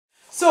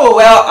So,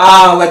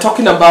 well, we're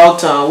talking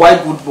about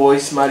why good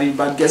boys marry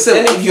bad girls. So,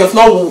 if you have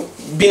not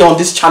been on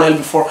this channel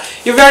before,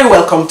 you're very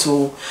welcome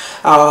to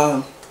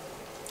our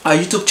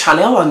YouTube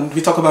channel, and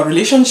we talk about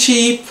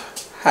relationship,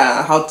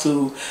 how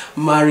to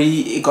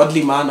marry a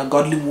godly man, a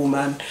godly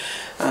woman,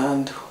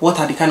 and what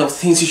are the kind of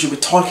things you should be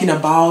talking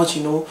about,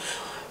 you know,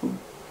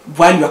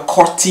 while you're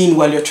courting,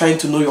 while you're trying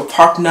to know your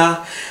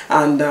partner,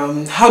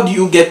 and how do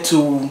you get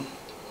to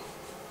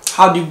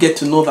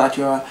know that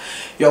you're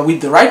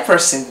with the right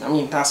person. I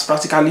mean, that's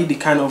practically the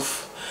kind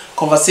of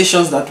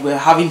conversations that we're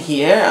having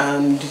here,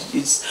 and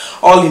it's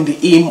all in the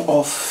aim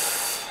of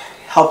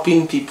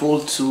helping people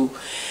to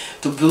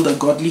build a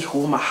godly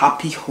home, a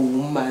happy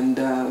home,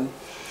 and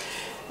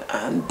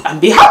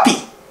be happy.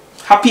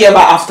 Happy ever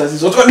after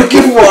is what we're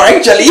looking for,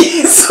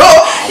 actually. So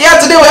yeah,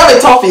 today we have a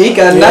topic,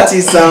 and that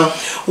is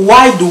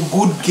why do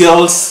good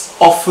girls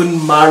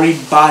often marry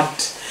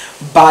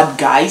bad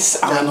guys,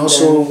 and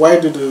also why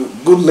do the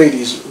good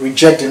ladies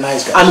reject the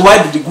nice guys? And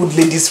why do the good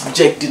ladies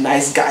reject the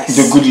nice guys?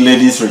 The good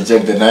ladies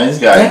reject the nice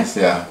guys,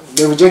 yeah.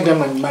 They reject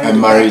them and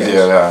marry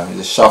them.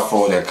 They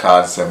shuffle their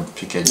cards and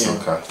pick a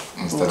joker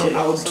instead of.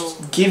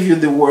 I'll give you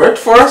the word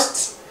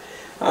first,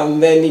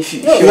 and then if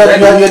you're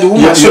the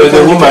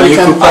woman, you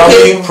could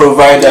probably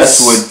provide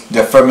us with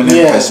the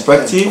feminine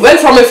perspective. Well,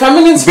 from a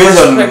feminine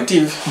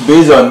perspective,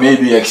 based on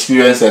maybe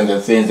experience and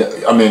the things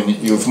that, I mean,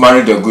 you've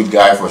married a good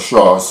guy for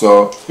sure,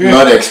 so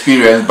not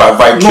experience but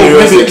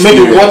vicarious experience.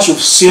 Maybe what you've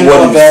seen,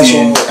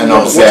 and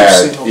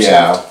observed.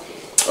 Yeah.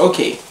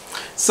 Okay.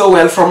 So,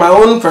 well, from my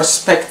own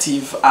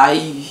perspective,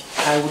 I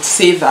would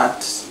say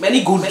that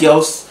many good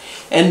girls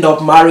end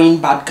up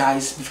marrying bad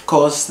guys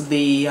because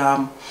they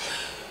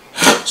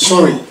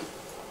sorry,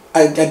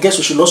 I guess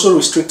we should also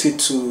restrict it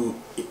to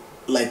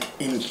like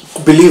in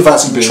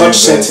believers in church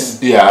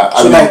setting. Yeah,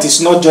 so that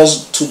it's not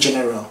just too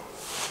general.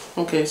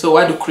 Okay, so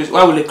why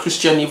will a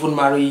Christian even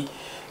marry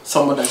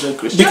someone that's not a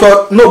Christian?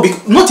 Because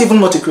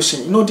not a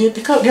Christian. You know, they're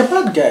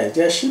bad guys.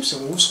 They're sheep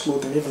in wolf's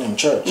clothing, even in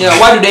church. Yeah,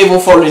 why do they even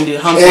fall in the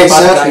hands of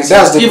bad guys?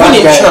 That's the even bad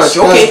in guys. church.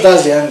 Okay,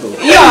 that's the angle.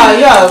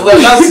 Yeah. Well,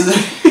 that's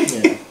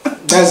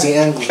that's the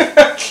angle.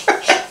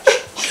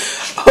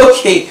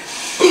 Okay,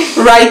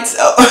 right.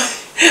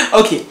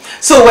 Okay,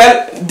 so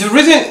well, the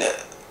reason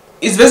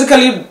is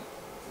basically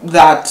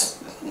that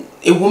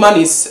a woman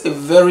is a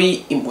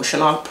very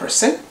emotional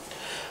person,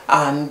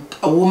 and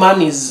a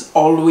woman is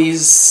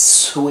always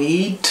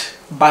swayed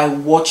by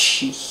what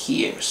she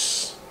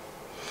hears,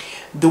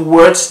 the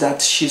words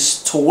that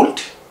she's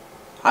told.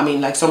 I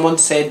mean, like someone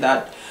said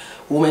that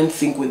women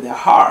think with their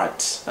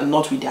heart and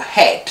not with their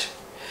head.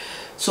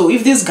 So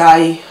if this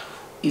guy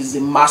is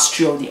the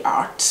master of the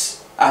art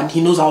and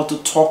he knows how to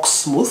talk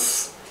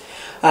smooth,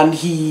 and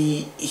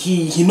he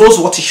knows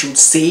what he should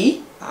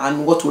say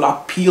and what will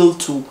appeal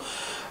to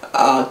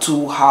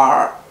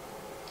her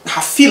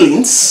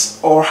feelings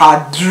or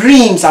her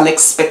dreams and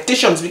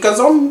expectations, because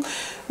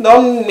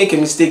don't make a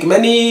mistake,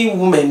 many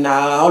women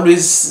are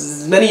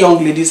always, many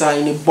young ladies are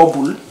in a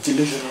bubble.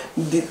 Delusional.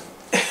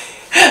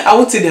 I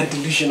won't say they're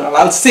delusional,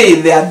 I'll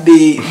say they have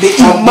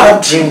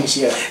dreams.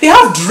 Yeah, they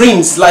have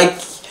dreams. Like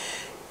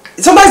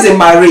sometimes in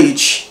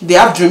marriage, they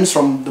have dreams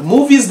from the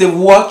movies they've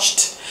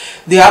watched,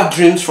 they have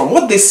dreams from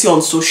what they see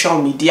on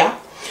social media,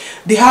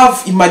 they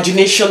have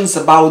imaginations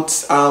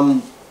about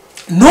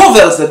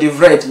novels that they've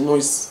read. You know,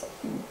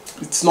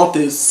 it's not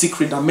a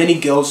secret that many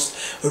girls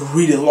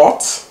read a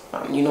lot.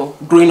 And, you know,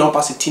 growing up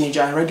as a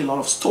teenager, I read a lot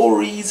of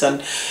stories,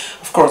 and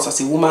of course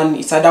as a woman,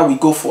 it's either we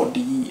go for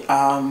the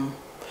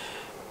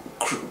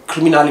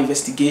criminal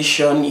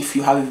investigation if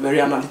you have a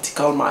very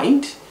analytical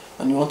mind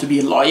and you want to be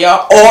a lawyer,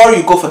 or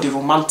you go for the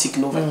romantic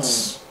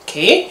novels.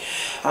 Okay,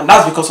 and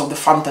that's because of the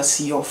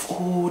fantasy of,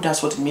 oh,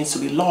 that's what it means to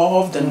be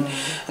loved, and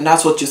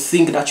that's what you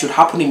think that should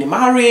happen in a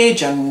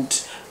marriage, and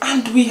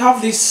we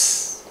have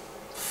this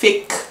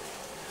fake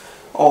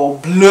or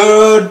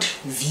blurred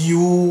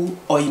view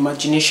or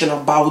imagination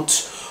about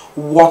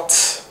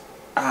what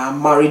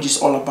marriage is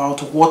all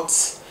about,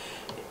 what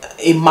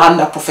a man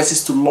that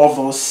professes to love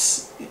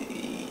us,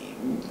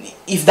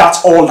 if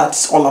that's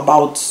all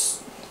about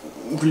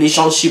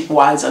relationship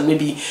wise, and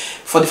maybe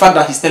for the fact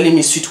that he's telling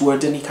me sweet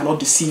words and he cannot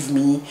deceive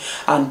me.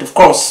 And of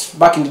course,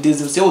 back in the days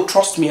they would say, oh,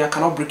 trust me, I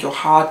cannot break your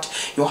heart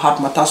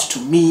matters to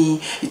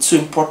me, it's so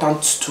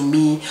important to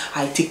me,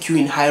 I take you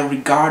in high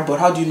regard. But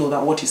how do you know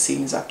that what he's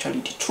saying is actually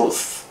the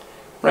truth,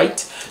 right?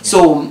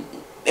 So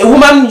a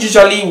woman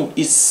usually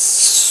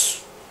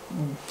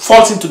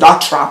falls into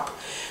that trap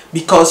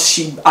because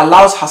she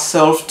allows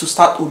herself to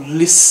start to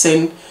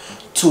listen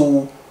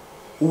to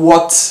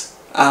what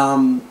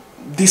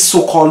these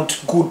so-called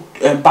good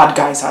bad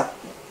guys are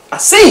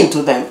saying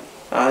to them.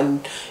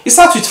 And it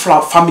starts with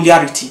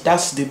familiarity.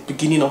 That's the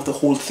beginning of the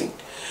whole thing.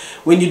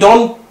 When you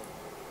don't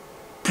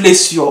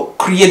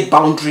create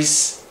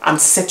boundaries and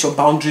set your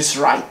boundaries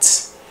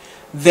right,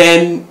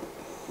 then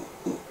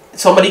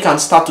somebody can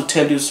start to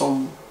tell you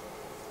some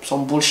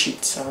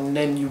bullshit, and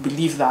then you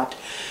believe that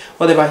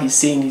whatever he's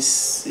saying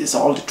is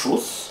all the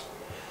truth.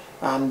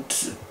 And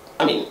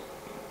I mean,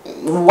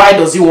 why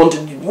does he want to?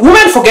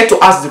 Women forget to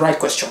ask the right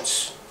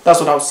questions. That's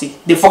what I would say.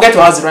 They forget to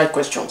ask the right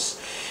questions.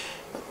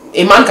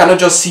 A man cannot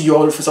just see you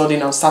all of a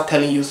sudden and start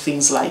telling you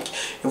things like,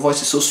 your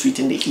voice is so sweet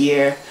in the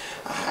ear,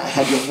 I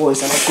heard your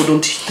voice and I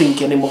couldn't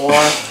think anymore,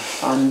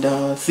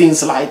 and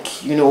things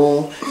like, you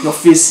know, your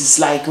face is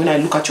like, when I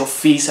look at your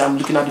face, I'm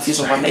looking at the face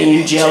of an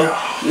angel,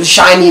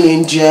 shining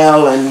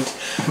angel,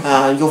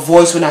 and your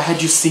voice, when I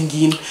heard you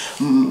singing,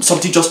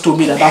 something just told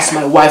me that that's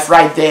my wife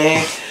right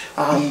there,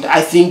 and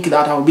I think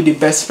that I will be the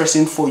best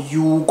person for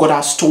you. God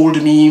has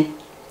told me,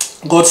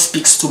 God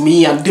speaks to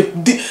me. And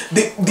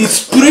the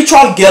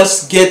spiritual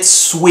girls get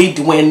swayed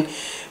when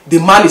the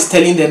man is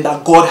telling them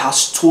that God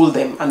has told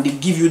them, and they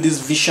give you this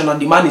vision, and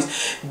the man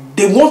is,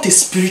 they want a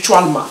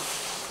spiritual man,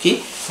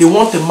 okay? They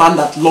want a man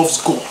that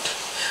loves God.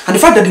 And the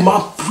fact that the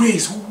man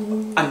prays,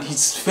 and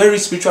he's very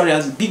spiritual, he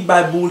has a big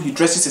Bible, he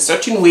dresses a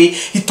certain way,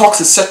 he talks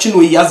a certain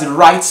way, he has the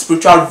right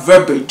spiritual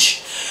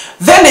verbiage,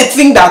 then they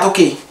think that,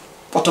 okay,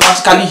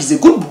 automatically he's a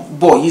good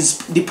boy, he's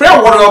the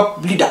prayer warrior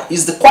leader,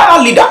 he's the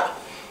choir leader,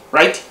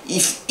 right?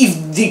 If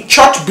the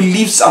church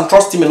believes and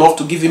trusts him enough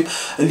to give him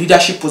a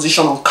leadership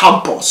position on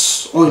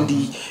campus or in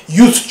the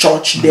youth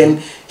church,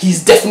 then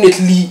he's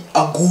definitely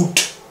a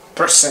good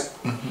person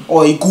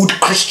or a good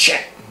Christian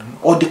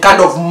or the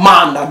kind of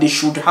man that they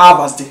should have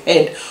as the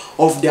head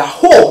of their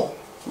home,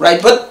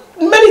 right? But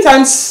many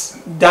times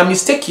they're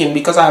mistaken,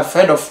 because I have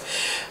heard of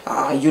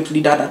a youth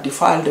leader that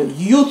defiled the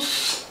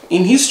youth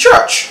in his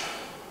church.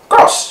 Of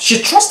course, she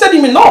trusted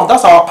him enough.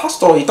 That's our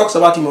pastor. He talks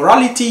about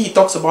immorality, he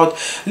talks about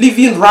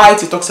living right,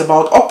 he talks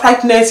about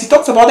uprightness, he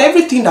talks about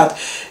everything that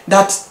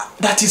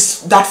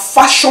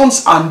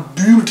fashions and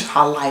builds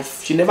her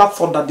life. She never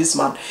thought that this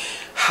man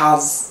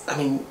has, I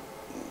mean,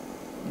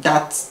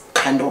 that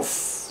kind of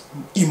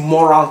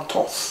immoral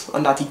thought,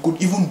 and that he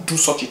could even do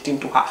such a thing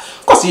to her.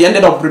 Of course, he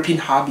ended up raping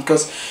her,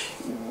 because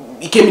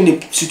he came in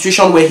a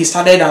situation where he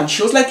started, and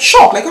she was like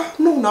shocked, like, oh,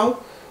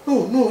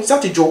 no, is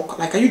that a joke?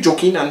 Like, are you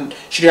joking? And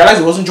she realized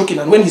he wasn't joking,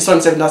 and when he saw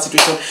himself in that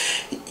situation,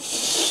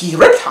 he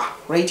raped her,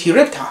 right? He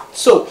raped her.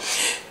 So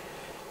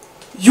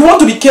you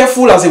want to be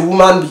careful as a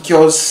woman,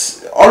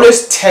 because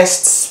always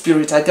test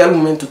spirit. I tell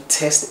women to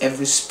test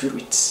every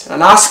spirit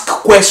and ask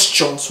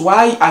questions.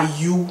 Why are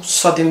you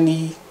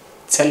suddenly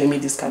telling me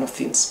these kind of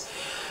things?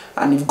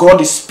 And if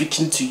God is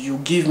speaking to you,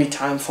 give me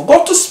time for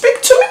God to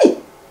speak to me.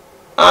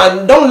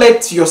 And don't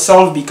let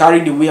yourself be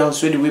carried away and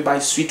swayed away by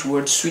sweet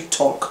words, sweet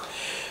talk.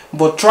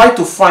 But try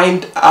to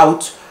find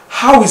out,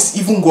 how is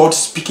even God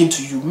speaking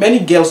to you? Many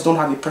girls don't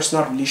have a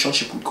personal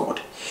relationship with God.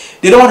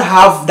 They don't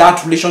have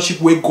that relationship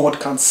where God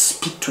can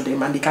speak to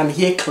them and they can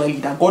hear clearly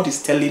that God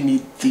is telling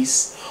me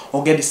this,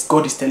 or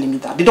God is telling me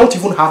that. They don't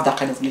even have that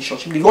kind of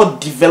relationship. They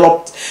not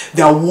developed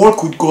their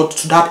work with God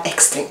to that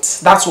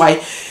extent. That's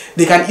why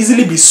they can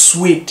easily be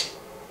swayed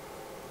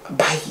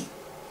by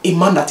a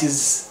man that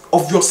is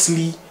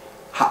obviously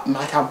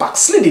might have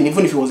backslidden,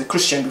 even if he was a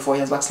Christian before, he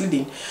has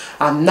backslidden,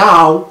 and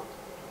now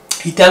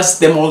he tells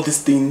them all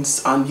these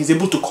things and he's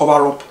able to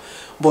cover up.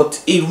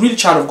 But a real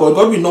child of God,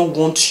 God will not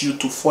want you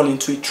to fall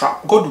into a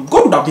trap. God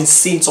would have been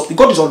saying something.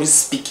 God is always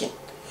speaking.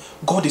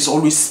 God is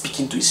always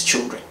speaking to his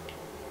children.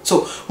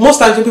 So most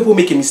times when people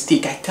make a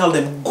mistake, I tell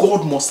them,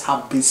 God must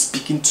have been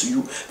speaking to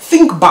you.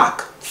 Think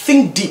back,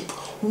 think deep.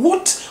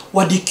 What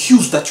were the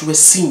cues that you were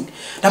seeing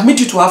that made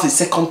you to have a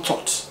second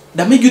thought?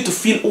 That made you to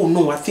feel, oh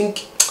no, I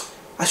think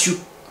I should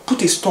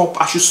put a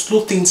stop, I should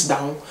slow things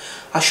down,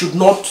 I should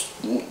not,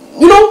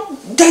 you know,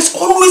 there's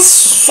always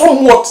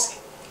somewhat.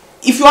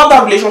 If you have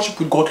that relationship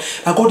with God,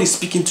 and God is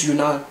speaking to you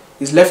now,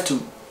 it's left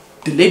to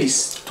the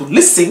ladies to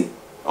listen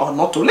or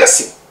not to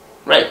listen,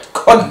 right?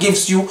 God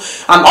gives you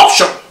an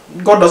option.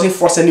 God doesn't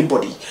force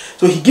anybody.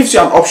 So he gives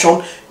you an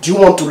option. Do you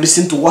want to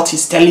listen to what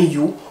he's telling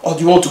you, or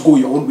do you want to go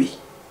your own way?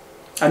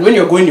 And when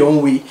you're going your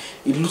own way,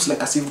 it looks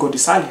like as if God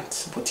is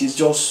silent, but he's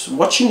just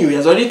watching you. He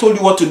has already told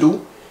you what to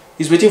do.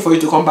 He's waiting for you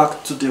to come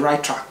back to the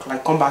right track,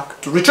 like come back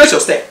to retrace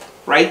your step,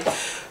 right?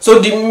 So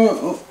I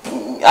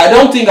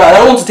don't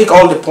want to take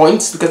all the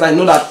points, because I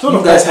know that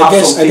you guys have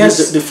some things. I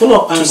guess the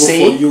follow-up angle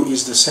for you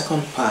is the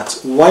second part.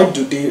 Why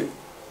do they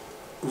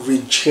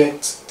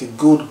reject the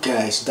good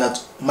guys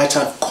that might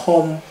have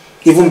come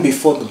even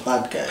before the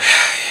bad guys?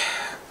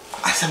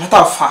 As a matter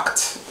of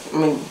fact, I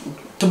mean,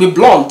 to be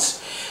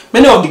blunt,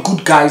 many of the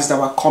good guys that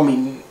were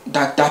coming,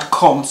 that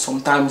come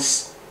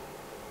sometimes,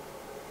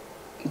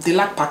 they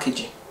lack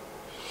packaging.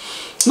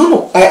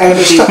 No, I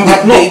understand.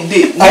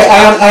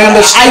 I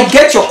understand. I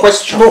get your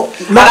question. No,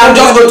 and I'm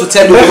just going to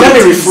tell you. Let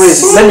me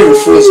rephrase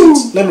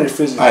it. Let me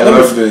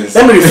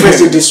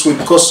rephrase it this way,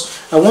 because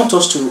I want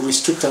us to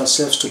restrict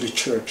ourselves to the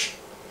church.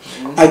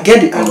 I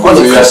get it. And so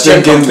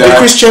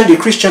the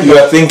Christian. You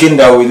are thinking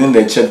that within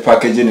the church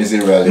packaging is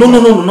irrelevant.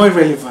 No, not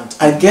irrelevant.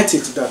 I get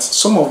it that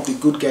some of the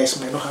good guys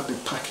may not have the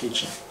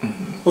packaging.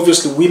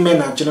 Obviously,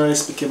 women are generally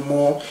speaking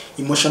more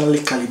emotionally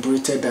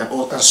calibrated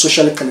and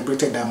socially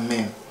calibrated than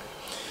men.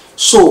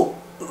 So,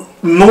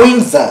 knowing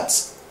that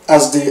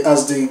as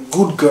the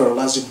good girl,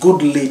 as a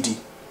good lady,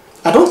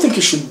 I don't think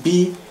it should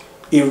be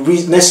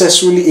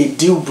necessarily a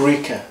deal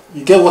breaker.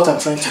 You get what I'm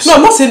trying to say? No,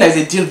 I'm not saying that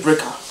it's a deal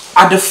breaker.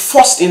 At the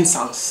first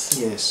instance,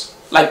 yes.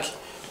 Like,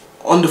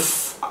 on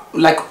the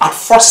like at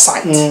first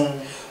sight.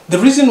 The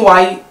reason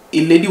why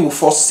a lady will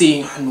first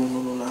say,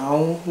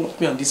 no, not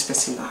me and this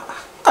person.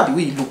 Look at the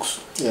way he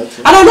looks. Yeah, okay.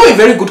 And I know a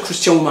very good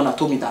Christian woman that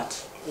told me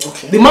that.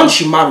 Okay. The man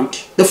she married,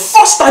 the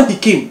first time he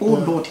came, oh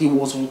Lord, he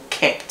was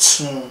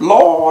unkept.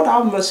 Lord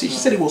have mercy. She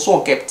said he was so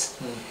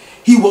unkept.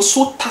 He was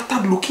so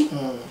tattered looking,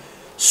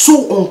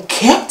 so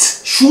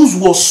unkept. Shoes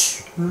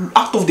was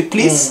out of the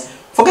place.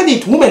 Forget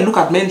it. Women look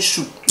at men's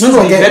shoes.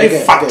 Very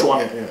factual.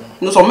 You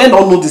know, some men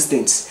don't know these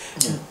things.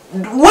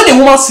 When a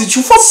woman sees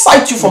you, first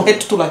sight you from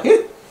head to toe, like,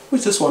 hey, who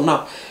is this one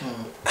now?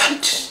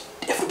 And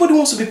everybody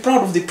wants to be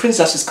proud of the prince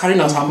that she's carrying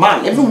as her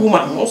man. Every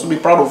woman wants to be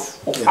proud of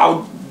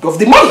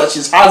the man that she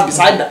has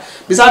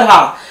beside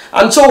her.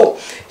 And so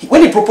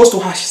when he proposed to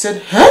her, she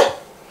said, huh?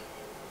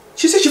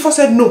 She said she first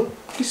said no.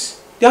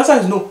 Please. The answer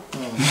is no.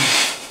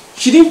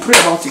 She didn't pray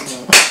about it.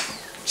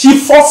 She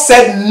first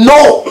said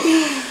no.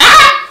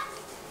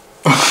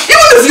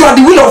 Even if you are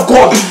the will of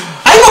God,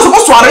 are you not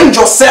supposed to arrange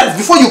yourself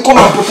before you come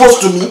and propose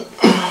to me?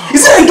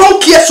 Is it I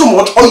don't care so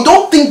much, or you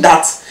don't think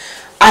that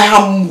I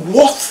am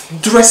worth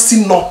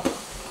dressing up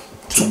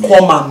to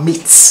come and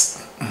meet?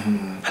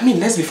 I mean,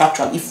 let's be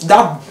factual. If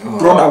that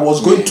brother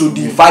was going to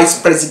the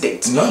vice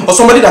president or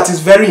somebody that is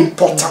very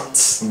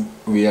important,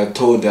 we are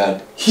told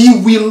that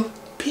he will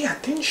pay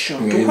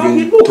attention to how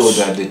he looks. Told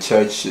that the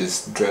church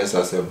is dressed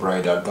as a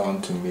bride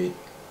adorned to meet.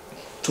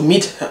 To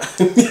meet her.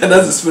 Yeah,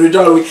 that's the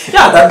spiritual way.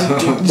 Yeah, but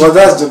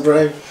that's the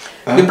bride.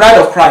 The bride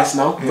of Christ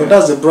now. But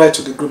that's the bride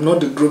to the groom, not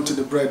the groom to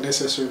the bride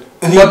necessarily.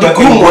 But the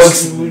groom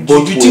was.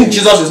 Do you think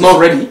Jesus is not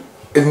ready?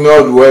 It's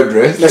not well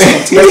dressed. Let's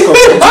continue. Jesus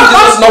is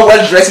not well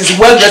dressed. He's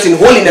well dressed in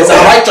holiness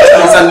and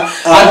righteousness and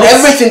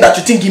everything that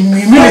you think in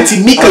humility,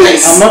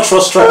 meekness. I'm not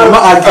frustrated. I'm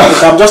not arguing.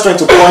 I'm just trying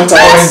to point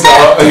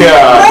out.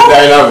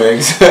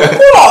 Dynamics.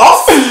 Cool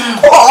off,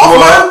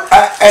 man.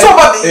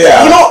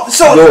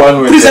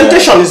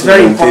 Presentation is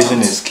very important.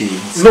 Presentation is key.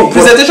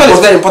 Presentation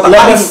is very important.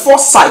 At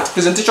first sight,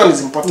 presentation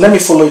is important. Let me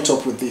follow it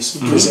up with this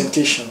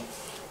presentation.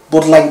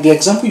 But like the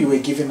example you were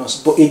giving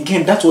us, but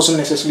again, that wasn't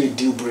necessarily a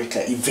deal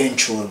breaker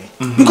eventually.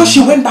 Because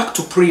she went back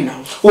to pray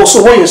now. Oh,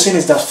 so what you're saying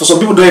is that for some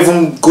people don't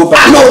even go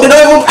back. No, they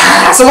don't even.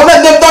 Some of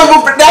them don't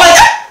even pray. They're like,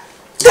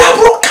 they're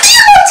broke. Can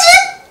you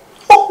imagine?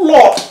 Oh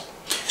Lord.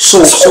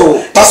 So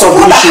part of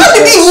the issue. How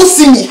did he even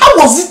see me? How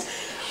was it?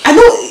 I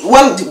know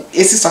when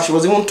a sister, she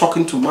was even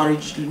talking to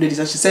marriage ladies,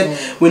 and she said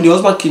when the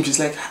husband came, she's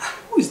like,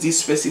 who is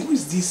this person? Who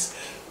is this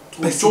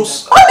person?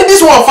 How did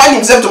this one find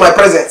himself to my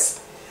presence?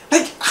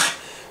 Like.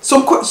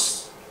 Some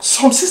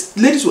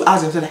ladies will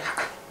ask themselves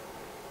like,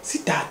 see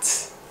that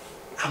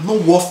I'm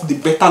not worth the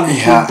better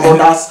looking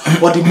brothers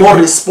or the more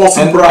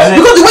responsible brothers,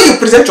 because the way you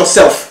present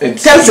yourself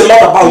tells a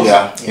lot about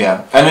you.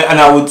 Yeah. And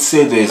I would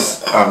say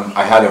this.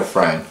 I have a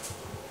friend.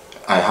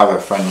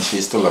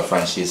 She's still a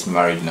friend. She's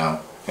married now,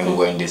 and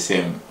we're in the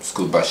same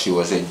school. But she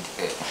was a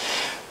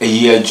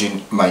year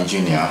my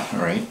junior,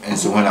 right? And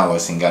so when I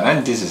was in Ghana,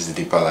 and this is the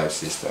Deeper Life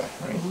sister,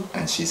 right?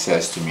 And she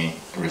says to me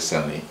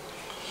recently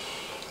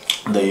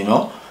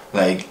that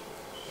like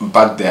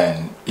back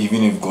then,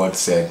 even if God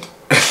said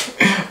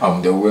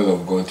I'm the will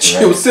of God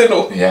to will say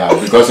no. Yeah,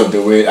 because of the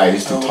way I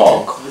used to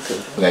talk.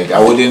 Like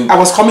I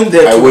was coming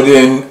there. I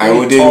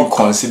wouldn't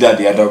consider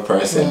the other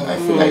person. I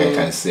feel like I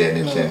can say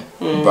anything.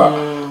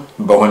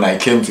 But when I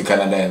came to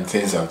Canada and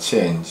things have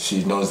changed,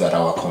 she knows that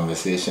our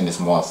conversation is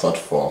more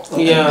thoughtful.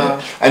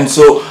 Yeah. And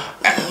so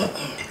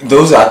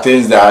those are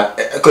things that,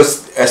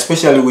 because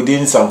especially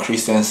within some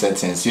Christian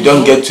settings, you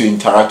don't get to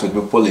interact with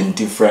people in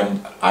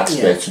different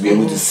aspects to be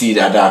able to see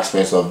the other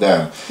aspects of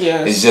them.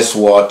 Yes. It's just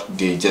what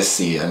they just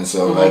see. And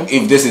so like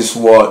if this is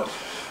what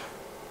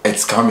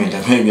it's coming,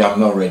 then maybe I'm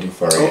not ready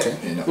for it.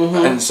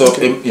 And so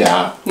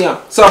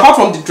so apart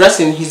from the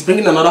dressing, he's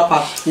bringing another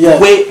part. The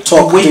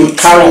way you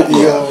carry.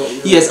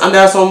 Yes, and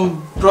there are some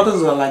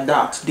brothers that are like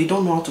that. They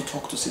don't know how to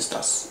talk to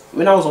sisters.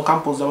 When I was on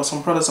campus, there were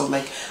some brothers I was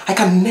like, I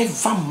can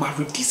never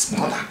marry this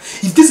brother.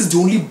 If this is the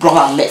only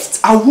brother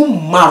left, I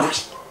won't marry.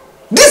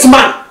 This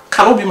man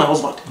cannot be my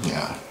husband.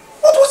 Yeah.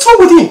 What's wrong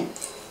with him?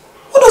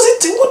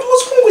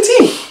 What's wrong with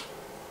him?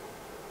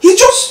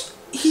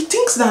 He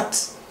thinks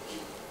that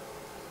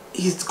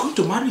he's going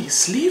to marry a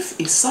slave,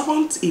 a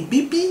servant, a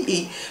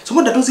baby,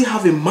 someone that doesn't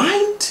have a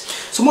mind,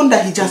 someone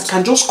that he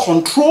can just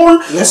control.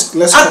 And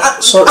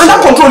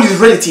that control is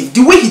relative.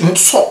 The way he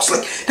talks,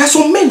 like there's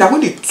some men that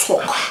when they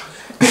talk,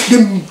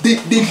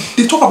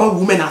 they talk about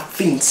women as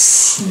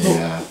things.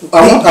 Yeah.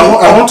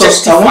 I want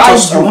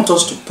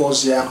us to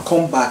pause here and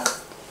come back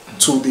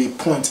to the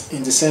point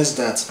in the sense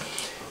that,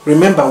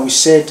 remember we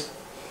said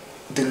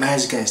the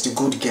nice guys, the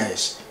good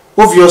guys.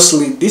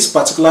 Obviously, this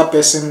particular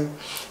person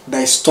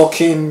that is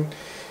talking.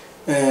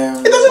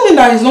 It doesn't mean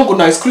that he's not good.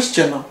 Now he's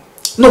Christian now.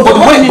 No, but the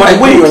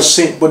way you are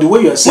saying,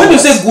 when you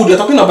say good, you're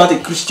talking about a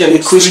Christian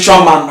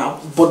man now.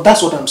 But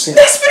that's what I'm saying.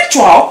 They're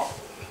spiritual.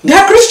 They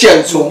are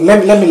Christians, so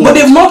let me. But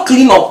they've not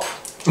cleaned up.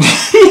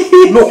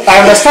 No, I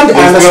understand.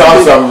 I They still have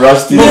understand. some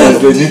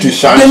rustiness. They need to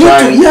shine. They need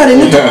shine. to, yeah, they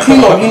need to clean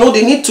up. You know,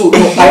 they need to.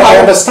 I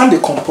understand the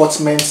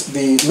comportment,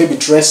 the maybe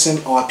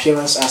dressing or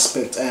appearance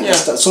aspect. I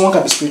understand. Someone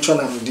can be spiritual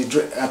and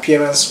the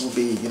appearance will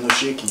be,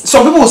 shaky.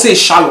 Some people will say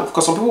it's shallow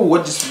because some people will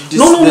watch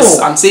this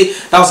and say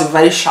that was a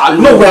very shallow.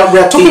 No, we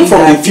are talking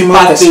from the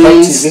female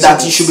perspective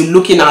that you should be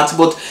looking at.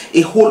 But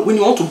when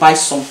you want to buy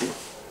something,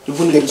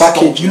 even the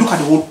package, you look at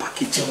the whole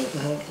package.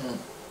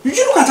 You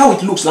look at how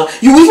it looks now.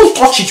 You even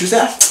touch it. You say,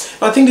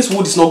 I think this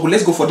wood is not good.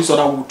 Let's go for this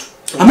other wood.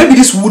 Okay. And maybe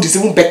this wood is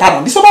even better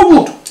than this other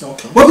wood.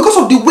 Okay. But because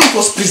of the way it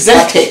was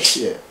presented,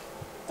 it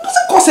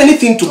doesn't cost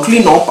anything to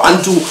clean up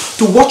and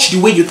to watch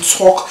the way you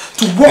talk,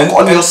 to work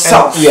on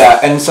yourself.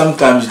 And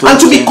sometimes and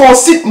to be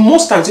considered.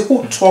 Most times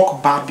people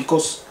talk bad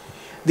because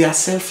they are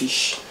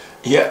selfish.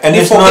 Yeah, and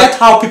they forget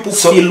how people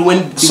feel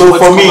when. So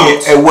for me,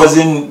 it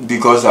wasn't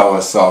because I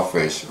was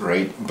selfish,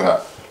 right?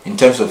 But in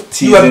terms of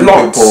teasing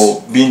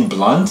people, being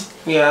blunt.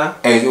 Yeah.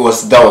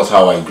 That was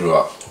how I grew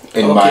up.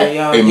 In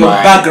your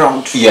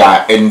background.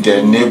 Yeah, in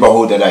the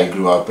neighborhood that I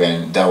grew up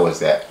in, that was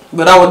that.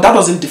 But that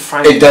doesn't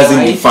define it. It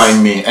doesn't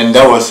define me, and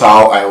that was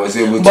how I was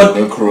able to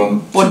make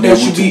room to be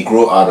able to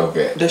grow out of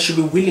it. There should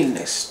be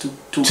willingness to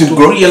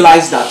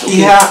realize that.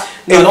 Okay,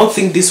 I don't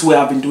think this way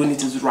I've been doing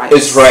it is right.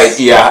 It's right,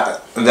 yeah.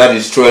 That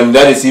is true, and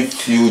that is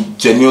if you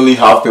genuinely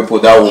have people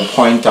that will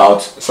point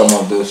out some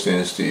of those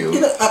things to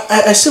you.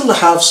 I still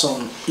have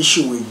some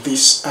issue with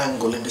this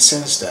angle in the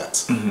sense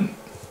that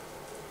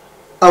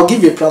I'll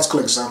give you a practical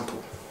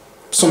example.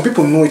 Some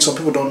people know it, some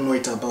people don't know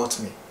it about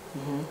me.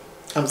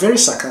 I'm very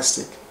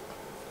sarcastic,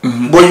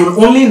 but you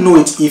only know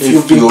it if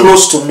you've been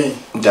close to me.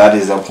 That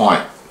is the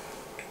point.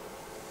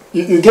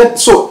 You get,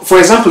 so for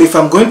example, if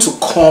I'm going to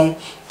come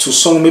to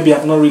someone maybe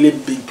I've not really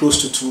been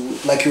close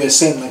to like you were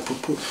saying, like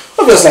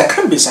obviously I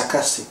can't be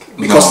sarcastic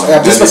because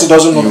this person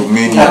doesn't know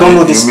me. I don't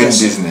know this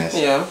person. Business.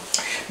 Yeah.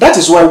 That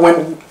is why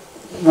when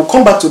I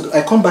come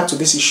back to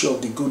this issue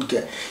of the good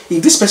guy.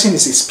 If this person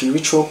is a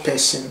spiritual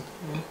person,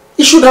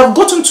 he should have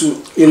gotten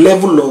to a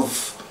level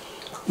of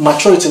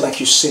maturity, like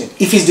you said.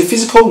 If it's the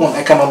physical one,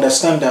 I can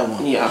understand that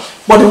one. Yeah.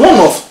 But the one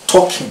of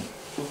talking,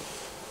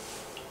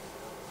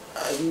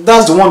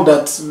 that's the one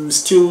that's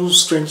still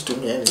strange to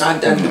me.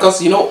 Anyway. And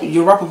because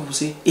Yoruba people will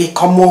say, "A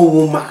common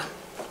woman,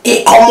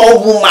 a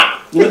common woman."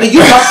 You know they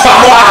use that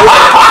common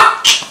woman.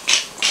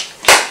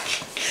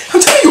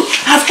 I'm telling you,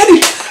 I've heard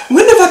it.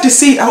 Whenever they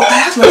say it, I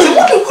ask myself,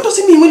 what does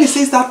it mean when he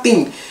says that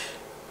thing?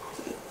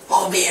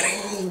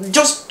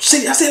 Just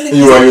say, I say,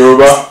 you are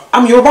Yoruba?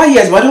 I'm Yoruba,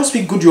 yes, but I don't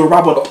speak good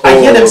Yoruba, but I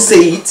hear them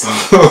say it.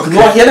 Okay.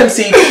 No, I hear them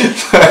say it.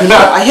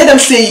 I hear them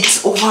say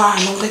it. Oh, wow.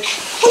 And I'm like,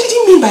 what did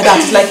he mean by that?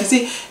 It's like he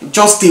say,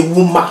 just a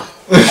woman,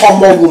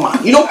 common woman,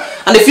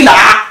 and they feel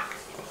like,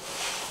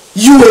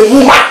 you a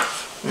woman.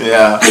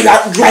 Yeah. And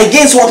you are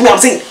against what I'm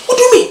saying. What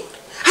do you mean?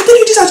 I'm telling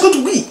you this is going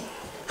to be.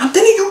 I'm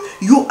telling you,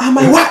 you are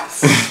my wife.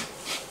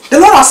 The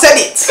Lord has said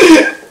it.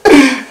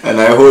 And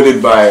I hold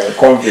it by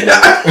confidence.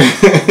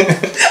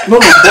 No,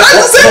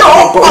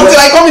 until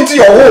I come into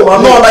your home,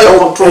 I'm not under your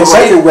control.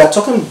 Exactly, right? We are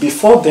talking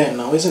before then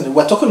now, isn't it?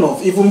 We're talking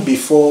of even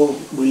before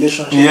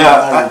relationship and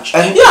marriage.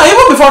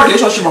 Even before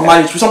relationship and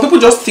marriage. Some people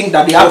just think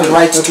that they have the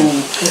right to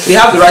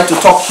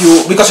talk to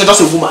you because you're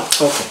just a woman.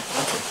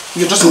 Okay.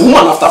 You're just a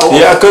woman after all.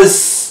 Yeah,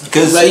 because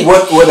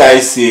what I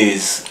see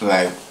is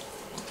like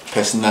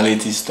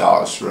personality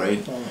styles,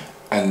 right?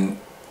 And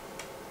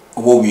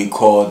what we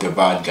call the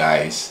bad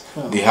guys,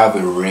 they have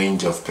a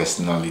range of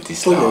personality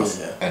styles,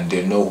 and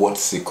they know what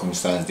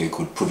circumstance they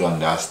could put on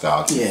that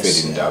style to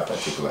fit in that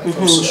particular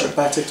from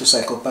sociopathic to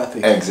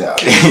psychopathic.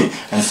 Exactly.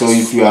 And so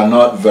if you are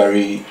not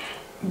very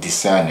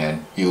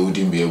discerning, you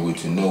wouldn't be able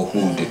to know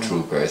who the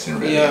true person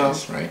really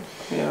is, right?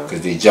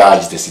 Because they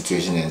judge the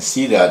situation and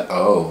see that,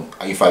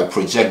 if I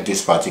project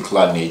this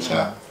particular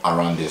nature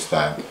around this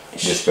time,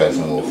 this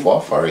person will fall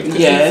for it because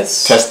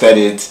they've tested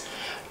it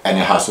and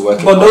it has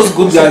worked. But those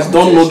good guys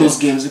don't know those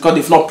games because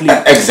they've not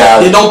played.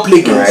 Exactly. They don't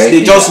play games. Right?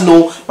 They just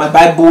know my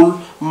Bible,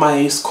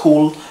 my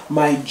school,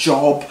 my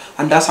job,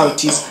 and that's how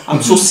it is.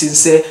 I'm so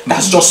sincere.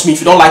 That's just me. If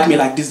you don't like me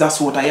like this, that's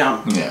what I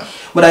am. Yeah.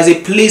 But as a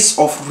place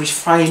of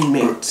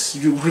refinement,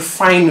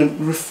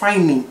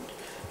 refining.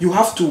 You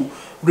have to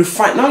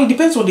refine. Now it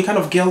depends on the kind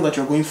of girl that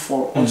you're going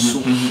for also.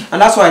 And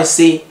that's why I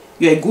say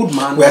you're a good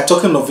man. We are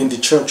talking of in the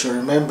church, you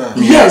remember?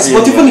 Yes,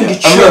 but even in the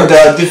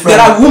church, there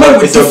are women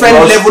with different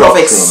level of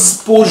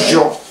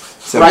exposure.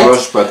 It's a broad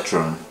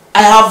spectrum.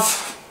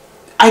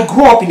 I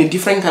grew up in a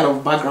different kind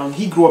of background.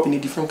 He grew up in a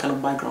different kind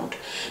of background.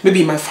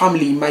 Maybe in my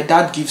family, my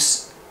dad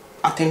gives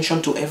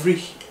attention to every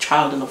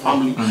child in the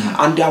family,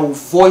 and their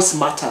voice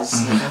matters.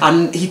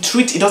 And he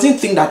doesn't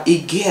think that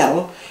a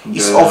girl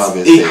is of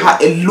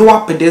a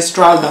lower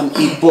pedestal than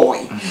a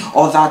boy,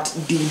 or that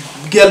the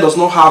girl does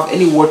not have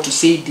any word to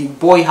say, the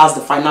boy has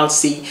the final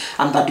say,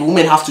 and that the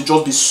women have to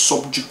just be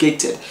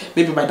subjugated.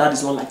 Maybe my dad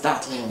is not like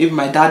that.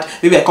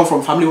 Maybe I come from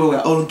a family where we're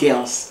all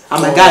girls,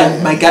 and my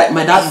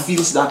dad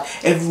feels that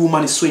every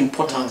woman is so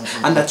important,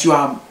 and that you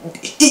are.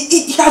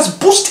 He has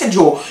boosted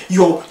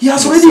he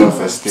has already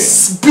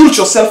built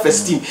your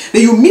self-esteem.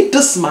 Then you meet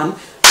this man,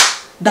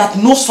 that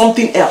knows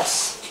something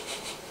else,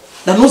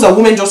 that knows that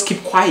women just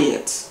keep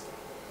quiet.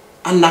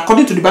 And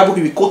according to the Bible,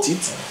 we quote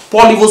it,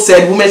 Paul even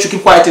said women should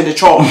keep quiet in the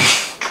church.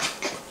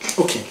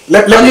 Okay.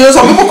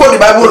 Some people quote the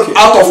Bible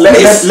out of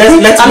place. Let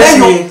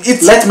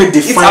me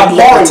define.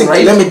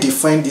 Right? Let me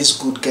define this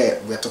good guy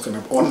we're talking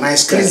about, or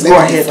nice guy. Please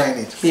Let me define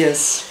it.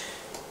 Yes.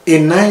 A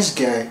nice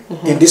guy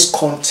in this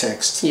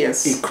context,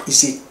 yes,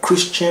 is a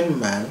Christian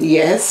man.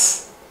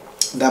 Yes.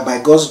 That by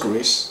God's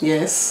grace,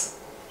 yes,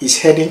 is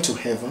heading to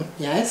heaven.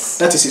 Yes.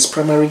 That is his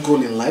primary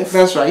goal in life.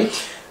 That's right.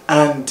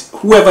 And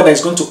whoever that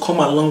is going to come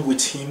along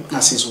with him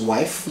as his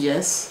wife,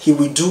 yes, he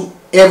will do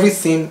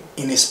everything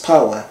in his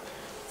power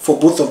for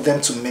both of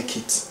them to make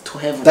it to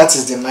heaven. That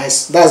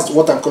is that's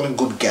what I'm calling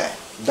good guy.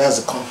 That's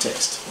the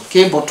context.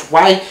 Okay, but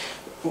why?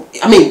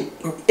 I mean,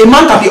 a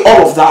man can be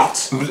all of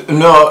that.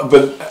 No,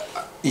 but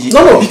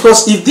no,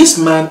 because if this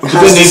man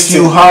has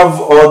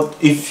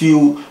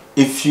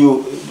if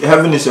you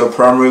heaven is your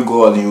primary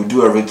goal and you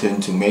do everything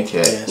to make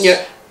it, yes.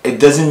 Yeah, it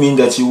doesn't mean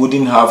that you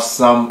wouldn't have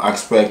some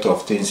aspect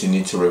of things you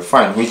need to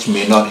refine, which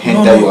may not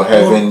hinder your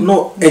heaven.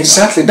 No,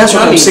 exactly. That's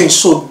what I'm saying.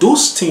 So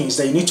those things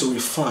that you need to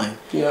refine,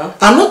 yeah,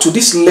 are not to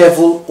this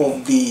level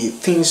of the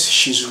things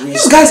she's raising.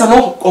 These guys are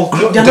not.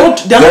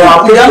 There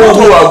are people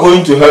who are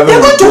going to heaven.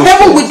 They're going to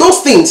heaven with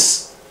those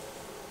things.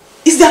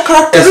 It's their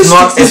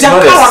characteristics. It's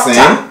their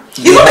character.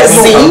 It's not a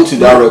sin. To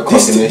that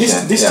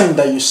recognition. This thing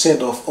that you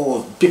said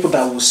of people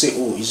that will say,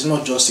 oh, it's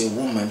not just a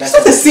woman. It's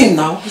not a sin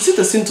now. Is it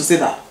a sin to say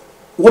that?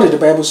 What did the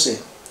Bible say?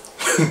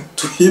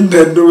 To him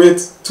that do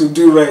it to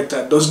do right,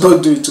 that does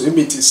not do it, to him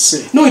it is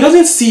sin. No, it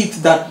doesn't see it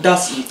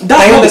that's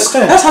I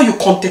understand. That's how you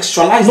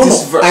contextualize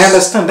this verse. I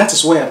understand. That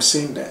is why I'm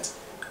saying that.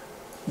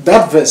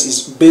 That verse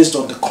is based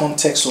on the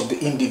context of the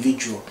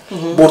individual.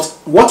 But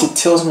what it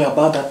tells me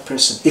about that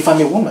person, if I'm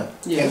a woman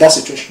in that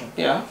situation,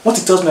 what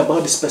it tells me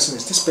about this person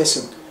is this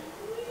person,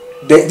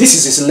 this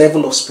is his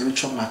level of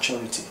spiritual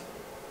maturity.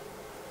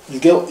 You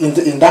get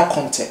in that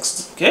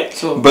context. Okay.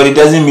 So, but it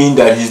doesn't mean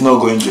that he's not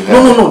going to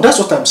heaven. No. That's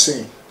what I'm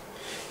saying.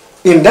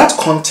 In that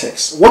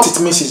context, what it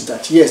means is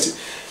that yes,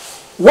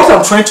 what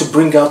I'm trying to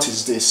bring out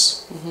is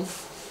this.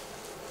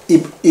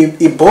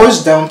 It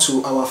boils down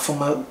to our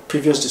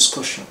previous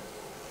discussion.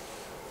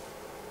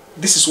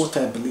 This is what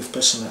I believe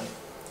personally.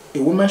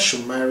 A woman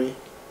should marry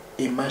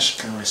a man she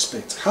can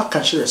respect. How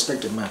can she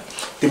respect the man?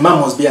 The man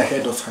must be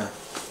ahead of her.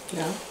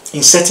 Yeah.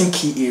 In certain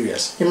key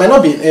areas. It might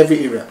not be in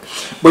every area,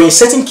 but in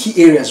certain key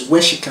areas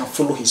where she can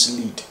follow his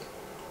lead.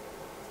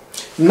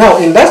 Now,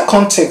 in that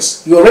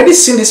context, you already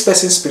seen this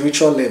person's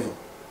spiritual level,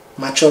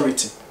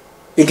 maturity.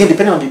 Again,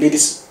 depending on the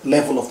lady's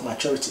level of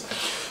maturity.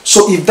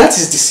 So, if that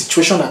is the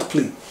situation at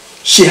play,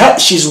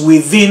 she's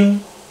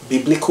within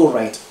biblical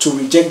right to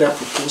reject that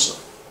proposal.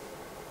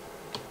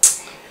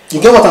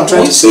 You get what I'm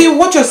trying to say? See,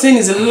 what you're saying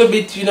is a little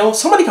bit,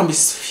 somebody can be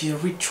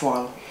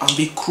spiritual and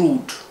be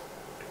crude.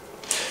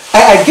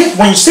 I get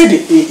when you say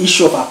the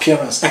issue of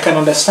appearance, I can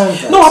understand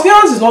that. No,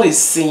 appearance is not a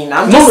sin.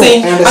 I'm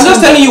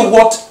just telling you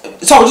what.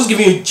 So I was just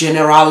giving you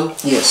general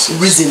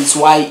reasons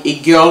why a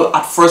girl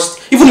at first,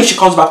 even if she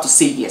comes back to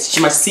say yes,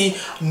 she might see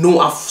no,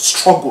 I've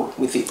struggled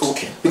with it.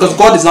 Okay. Because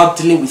God is not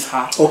dealing with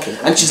her. Okay.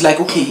 And she's like,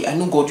 okay, I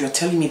know God, you're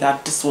telling me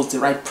that this was the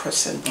right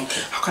person.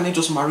 Okay. How can I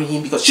just marry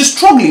him? Because she's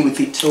struggling with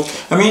it. Okay.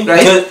 I mean,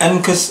 right?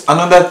 Because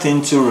another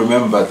thing to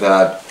remember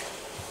that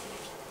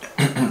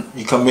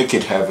you can make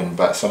it heaven,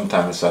 but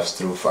sometimes that's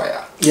through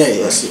fire.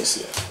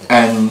 Yes.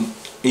 And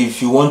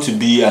if you want to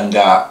be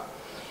under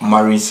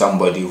marry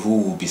somebody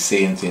who will be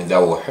saying things that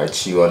will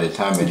hurt you all the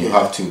time, and you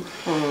have to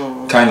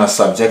kind of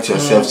subject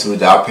yourself through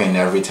that pain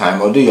every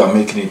time, although you're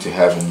making it to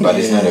heaven, but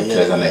it's not a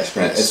pleasant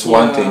experience. It's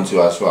one thing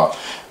too as well.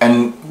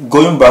 And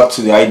going back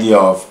to the idea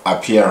of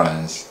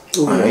appearance,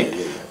 right?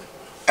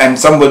 And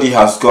somebody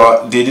has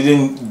they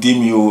didn't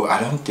deem you,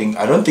 I don't think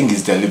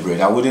it's deliberate.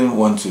 I wouldn't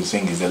want to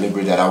think it's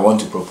deliberate that I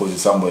want to propose to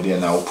somebody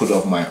and I will put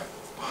off my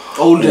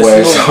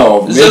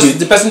just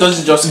the person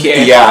doesn't just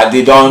care. Yeah,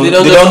 they don't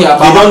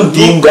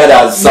deem that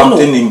as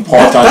something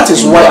important. That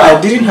is why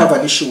I didn't have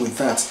an issue with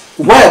that.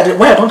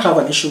 Why I don't have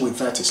an issue with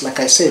that is, like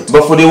I said.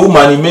 But for the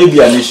woman, it may be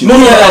an issue. I'm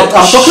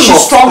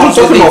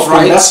talking of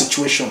right? In that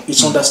situation.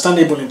 It's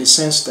understandable in the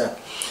sense that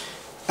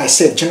I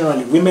said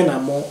generally women are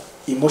more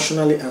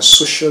emotionally and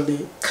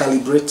socially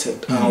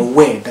calibrated and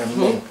aware than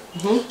men.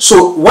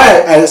 So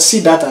why I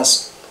see that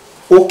as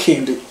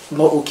okay,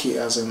 not okay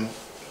as in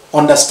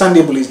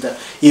understandable, is that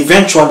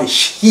eventually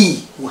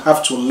he will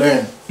have to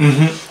learn.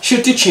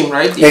 She'll teach him,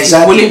 right? If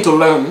Exactly. he's willing to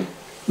learn.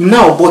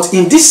 Now, but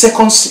in this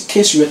second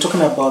case you were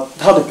talking about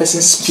how the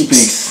person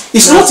speaks.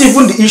 It's not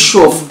even the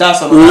issue of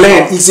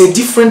learn. It's a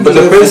different. But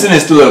the person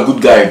is still a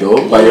good guy,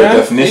 though, by your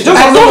definition.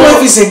 I don't know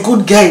if he's a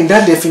good guy in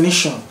that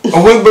definition.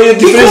 But your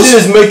definition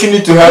is making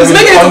it to heaven. He's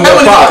making it to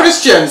heaven as a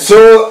Christian.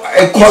 So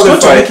it's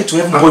not to make it to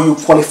heaven, but you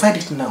qualified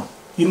it now.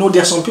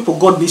 There are some people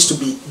God needs to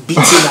be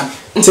beaten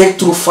and take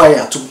through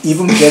fire to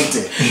even get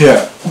there.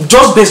 Yeah.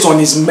 Just based on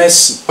his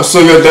mercy. So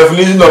your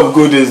definition of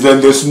good is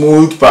then the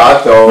smooth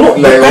path, or no,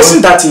 the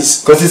person that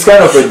is, because it's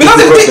kind of a because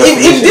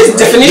if this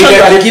definition you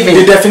are giving,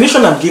 the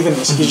definition I'm giving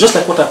is just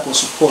like what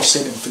Apostle Paul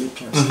said in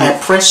Philippians.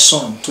 appearance. I press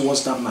on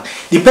towards that man.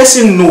 The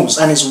person knows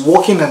and is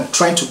working and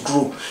trying to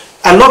grow.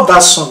 I love that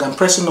song. I'm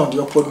pressing on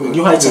the upward way.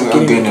 New heights are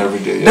gaining every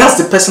day. Yeah.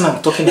 That's the person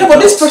I'm talking about. Yeah,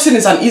 but this person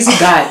is an easy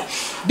guy.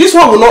 This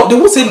one will not. They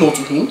won't say no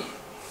to him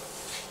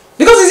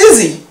because it's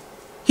easy.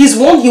 He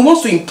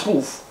wants to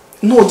improve.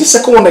 No, this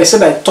second one that I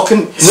said I'm talking.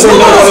 No.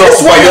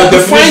 But your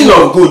definition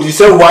of good. You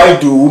said why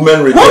do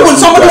women reject? Why would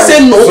somebody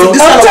say no to this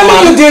kind of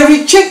man? I'm telling you, they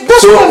reject.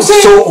 That's what I'm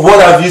saying. So what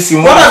have you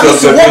seen? What have you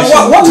seen?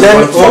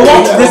 For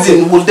what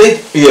reason would they?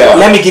 Yeah.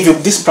 Let me give you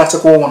this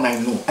practical one. I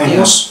know.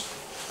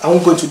 I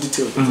won't go into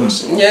detail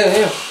because.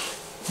 Yeah.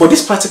 But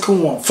this practical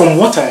one, from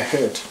what I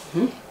heard,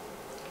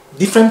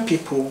 different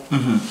people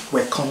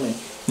were coming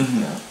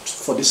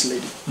for this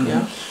lady.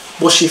 Yeah.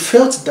 But she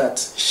felt that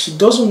she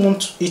doesn't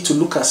want it to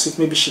look as if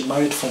maybe she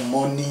married for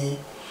money.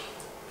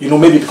 You know,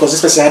 maybe because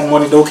this person had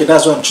money, okay,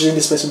 that's why I'm choosing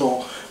this person,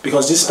 or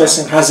because this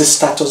person has a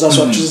status, that's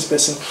why I'm choosing this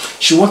person.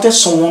 She wanted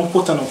someone,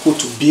 quote unquote,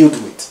 to build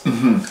with.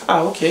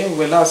 Okay,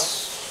 well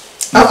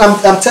that's...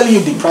 I'm telling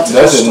you the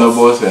practical That's stuff. a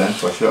noble thing,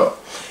 for sure.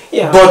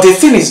 Yeah. But the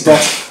thing is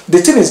that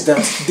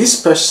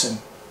this person,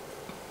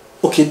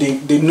 okay,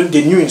 they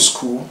knew in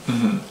school,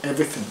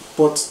 everything,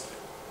 but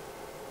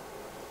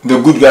the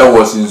good guy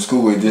was in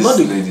school with this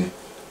lady.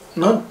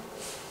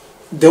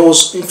 There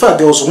was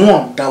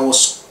one that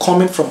was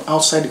coming from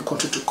outside the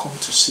country to come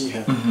to see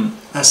her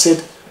and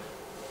said,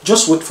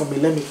 just wait for me,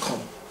 let me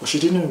come. But she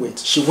didn't wait.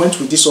 She went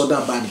with this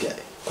other bad guy,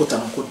 quote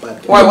unquote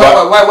bad guy.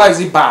 Why is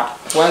he bad?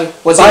 Why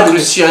was he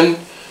Christian?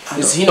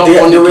 Is he not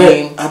born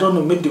again? I don't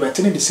know, maybe they were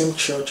attending the same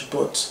church,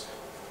 but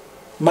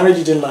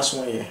marriage didn't last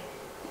 1 year.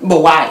 But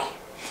why?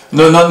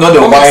 No, not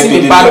the why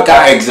the bad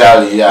guy.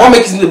 Exactly, yeah. What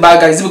makes him the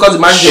bad guy? Is it because the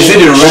marriage is it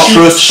the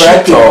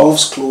retrospect she or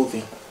removes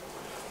clothing?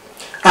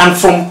 And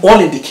from all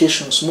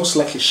indications, most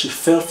likely she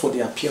fell for the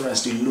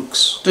appearance, the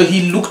looks. So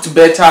he looked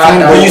better.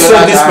 But you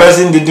said this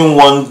person didn't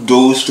want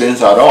those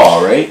things at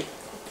all, right?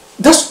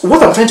 That's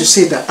what I'm trying to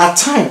say, that at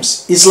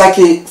times it's like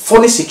a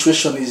funny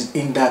situation is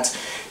in that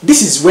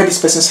this is where this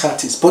person's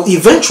heart is, but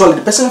eventually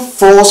the person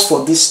falls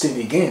for this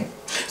thing again.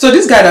 So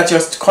this guy that you're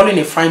calling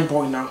a fine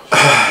boy now,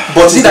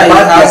 but is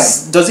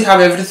that does he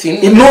have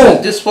everything? No.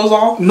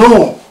 Disposal?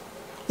 No.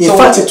 In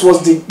fact, it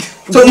was the...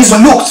 So his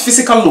look,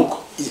 physical look.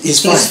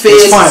 His face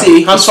is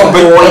a handsome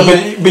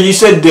boy. But you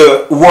said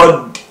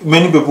what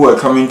many people were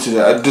coming to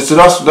that. So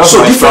that's so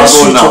my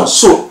struggle now.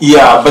 So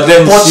yeah, but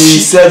then she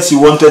said she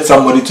wanted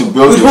somebody to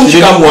build it. She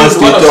didn't want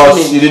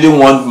status. She didn't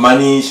want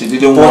money. She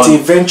didn't want. But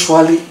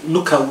eventually,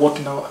 look at what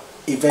now.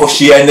 Eventually,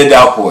 she ended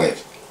up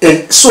with.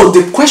 And so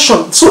the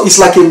question, so it's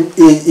like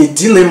a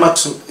dilemma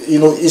to,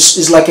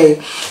 it's like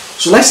a,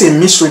 should I say,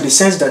 mystery in the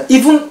sense that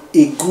even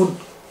a good,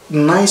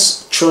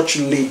 nice church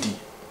lady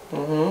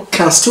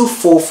can still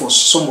fall for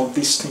some of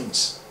these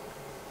things.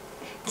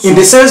 In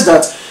the sense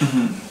that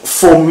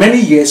for many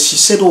years she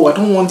said, oh, I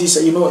don't want this,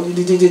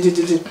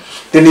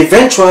 then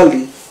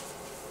eventually,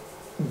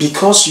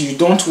 because you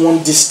don't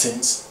want these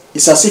things,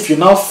 it's as if you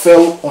now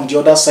fell on the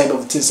other side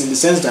of the things, in the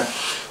sense that,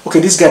 okay,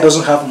 this guy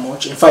doesn't have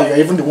much. In fact, you're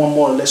even the one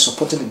more or less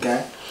supporting the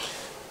guy.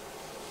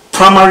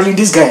 Primarily,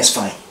 this guy is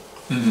fine.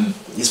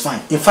 He's fine.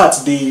 In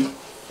fact, the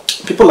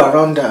people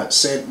around her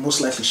said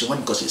most likely she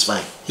went because he's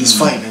fine. He's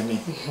fine, I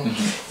mean.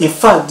 In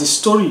fact, the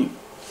story,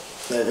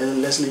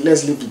 let's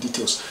leave the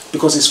details,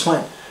 because it's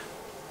fine.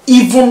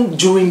 Even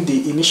during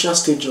the initial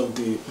stage of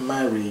the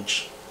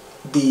marriage,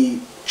 the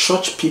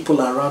church people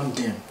around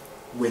them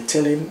were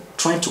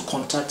trying to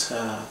contact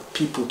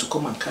people to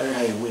come and carry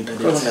her away, that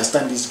they don't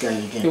understand this guy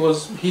again. He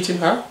was hitting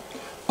her?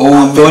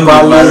 Oh, when they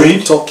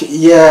married?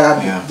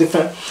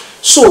 Different.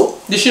 So,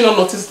 did she not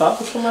notice that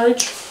before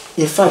marriage?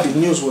 In fact, the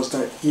news was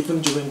that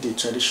even during the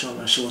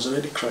tradition, she was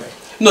already crying.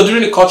 No,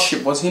 during the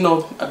courtship, was he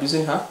not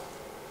abusing her?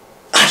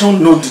 I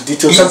don't know the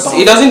details about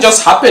it. Doesn't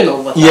just happen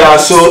over time. Yeah,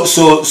 so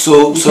the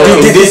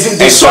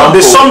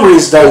summary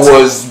is that it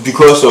was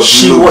because of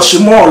she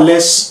more or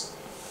less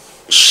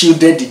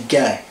shielded the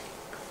guy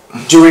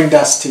during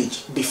that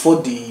stage,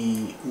 before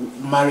the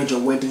marriage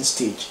or wedding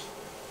stage.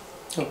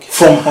 Okay.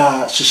 From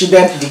her, she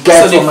shielded the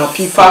guy from her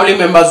people. Family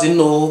members didn't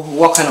know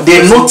what kind of they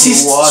person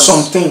noticed he was.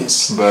 some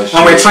things,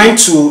 and we're trying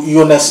to, you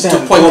understand,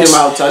 to point him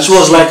out. She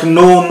was like,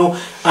 no,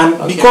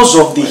 and because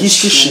of the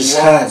history she's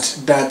had,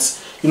 that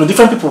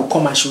different people will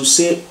come and she will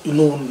say, that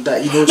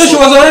No, she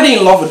was already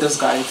in love with this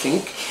guy. I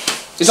think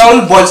it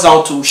all boils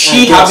down to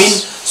she having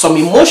some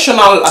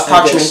emotional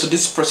attachment to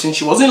this person.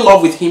 She was in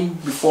love with him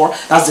before.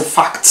 That's the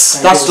fact.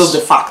 That's just the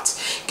fact.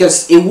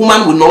 Because a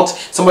woman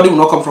somebody will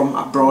not come from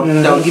abroad.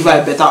 That will give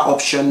her a better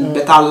option,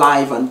 better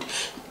life, and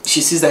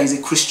she sees that he's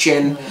a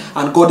Christian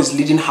and God is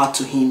leading her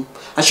to him,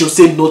 and she'll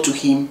say no to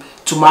him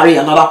to marry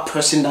another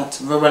person that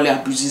verbally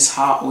abuses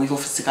her or even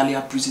physically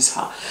abuses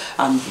her,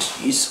 and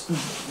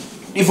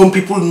even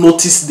people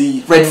notice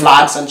the red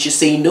flags, and she's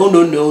saying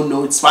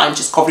no, it's fine,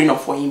 she's covering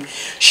up for him.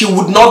 She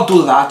would not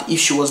do that if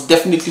she was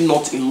definitely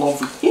not in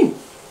love with him.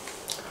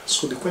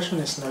 So the question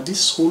is now,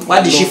 this whole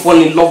why did she fall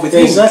in love with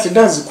him? Exactly,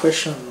 that's the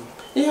question.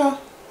 Yeah,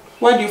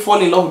 why do you fall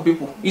in love with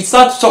people? It's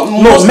not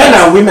something. No, men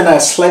and women are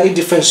slightly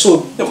different.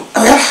 So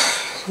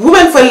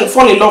women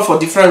fall in love for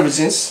different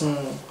reasons.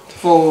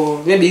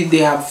 For maybe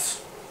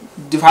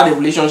they've had a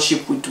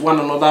relationship with one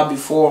another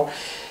before.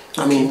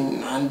 I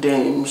mean, and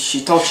then she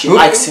thought she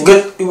likes him.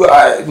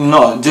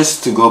 No,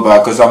 just to go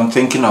back, because I'm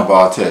thinking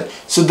about it.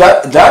 So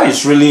that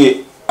is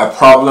really a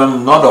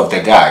problem, not of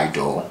the guy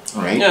though,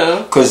 right?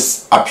 Yeah.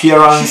 Because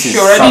appearance is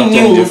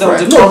something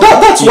different. No,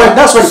 that's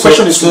why the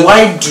question is,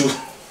 why do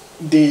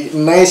the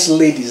nice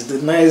ladies,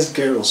 the nice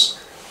girls,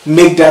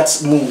 make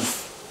that move?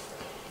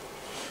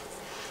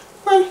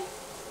 Well,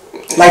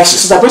 like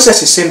Sister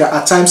Princess is saying that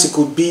at times it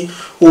could be,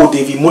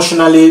 they've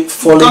emotionally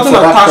fallen for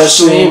that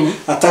person,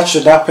 attached to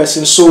that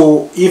person.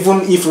 So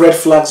even if red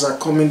flags are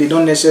coming, they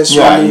don't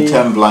necessarily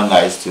turn blind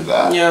eyes to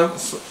that. Yeah.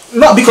 So,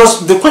 no,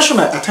 because the question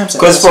at times.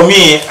 Because for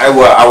me,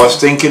 I was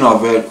thinking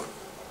of it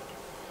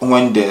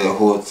when the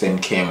whole thing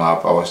came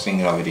up. I was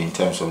thinking of it in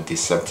terms of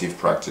deceptive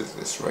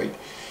practices, right?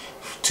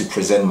 To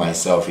present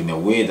myself in a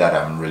way that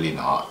I'm really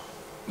not,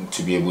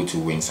 to be able to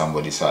win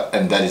somebody's heart,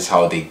 and that is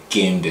how they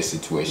game the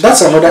situation.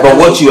 That's another. But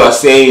what you are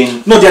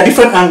saying, no, there are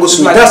different angles.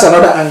 Like, that's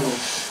another angle.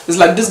 It's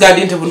like this guy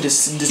didn't even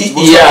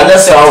yeah,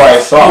 that's how I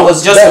thought. It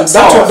was just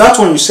that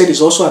one you said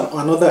is also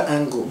another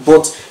angle.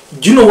 But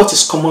do you know what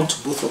is common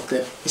to both of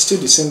them? It's still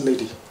the same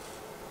lady.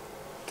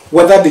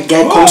 Whether the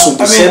guy comes with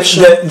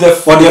deception, or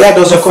the guy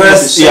doesn't come with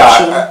deception.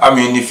 Yeah, I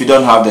mean, if you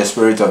don't have the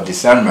spirit of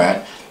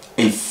discernment,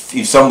 if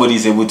somebody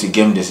is able to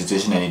game the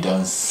situation and you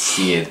don't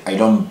see it, I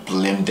don't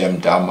blame them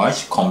that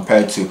much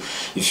compared to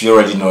if you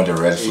already know the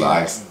red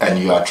flags and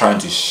you are trying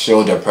to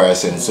show the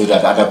person so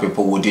that other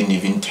people wouldn't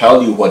even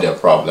tell you what their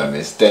problem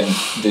is. Then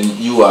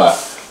you are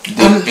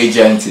the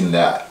agent in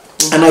that.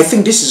 And I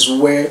think this is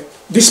where,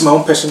 this is my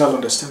own personal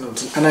understanding,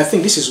 and I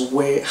think this is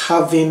where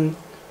having,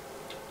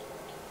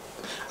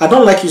 I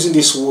don't like using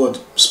this word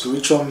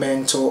spiritual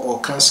mentor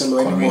or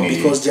counselor anymore,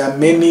 because there are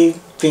many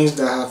things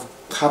that have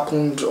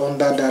happened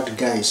under that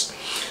guise.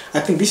 I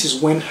think this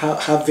is when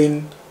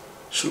having,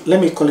 let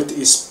me call it,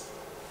 is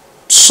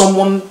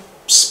someone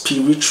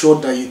spiritual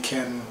that you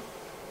can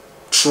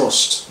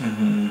trust.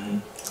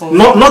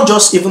 Not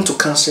just even to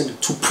counsel you,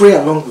 to pray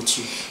along with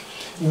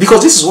you.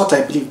 Because this is what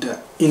I believe,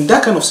 that in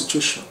that kind of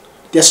situation,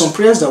 there are some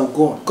prayers that will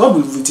go on. God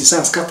will with his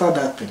hand scatter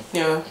that thing.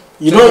 Yeah.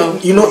 You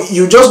know,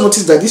 you just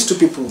notice that these two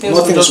people,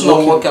 nothing is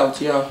working out.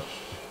 Yeah.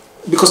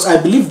 Because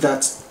I believe that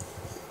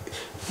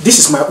this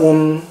is my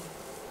own,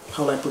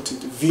 how will I put it,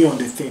 view on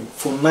the thing.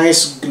 For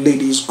nice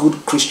ladies,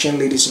 good Christian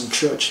ladies in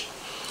church,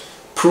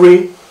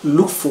 pray,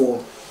 look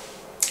for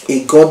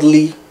a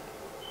godly,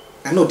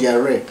 I know they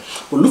are rare,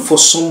 but look for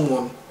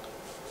someone,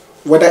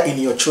 whether in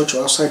your church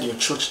or outside your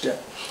church,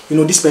 that, you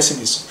know, this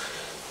person is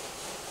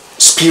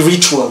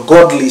spiritual,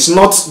 godly. It's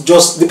not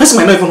just, the person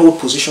might not even hold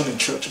position in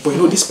church, but you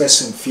know, this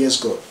person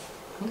fears God.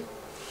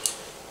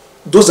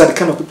 Those are the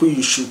kind of people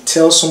you should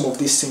tell some of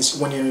these things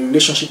when you're in a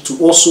relationship, to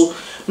also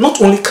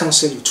not only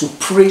counsel you, to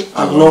pray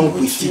along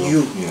with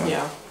you.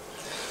 Yeah.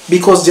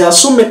 Because there are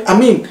so many, I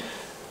mean,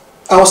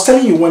 I was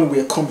telling you when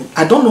we were coming,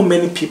 I don't know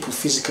many people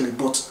physically,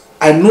 but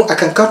I know, I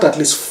can count at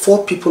least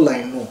 4 people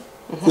I know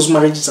whose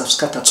marriages have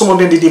scattered. Some of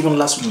them didn't even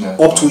last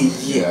up to a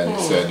year.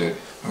 Yeah,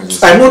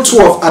 I know 2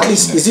 of, at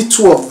least, is it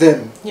 2 of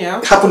them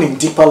happen in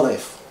deeper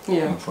life?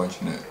 Yeah.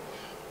 Unfortunate.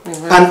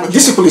 And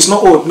these people is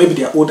not old, maybe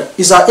they're older.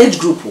 It's our age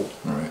group.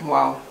 Right.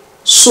 Wow.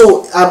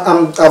 So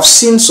I've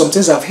seen some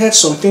things, I've heard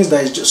some things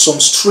that is just some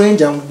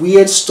strange and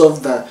weird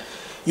stuff that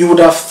you would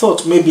have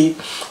thought maybe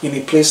in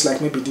a place like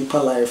maybe Deeper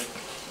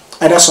Life,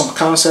 either some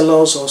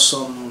counselors or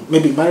some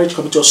maybe marriage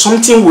committee or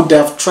something would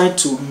have tried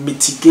to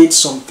mitigate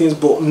some things,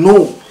 but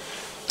no,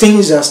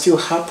 things are still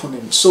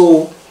happening.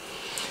 So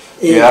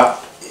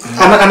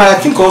and I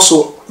think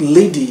also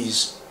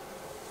ladies,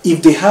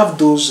 if they have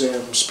those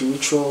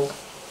spiritual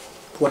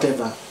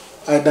whatever,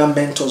 either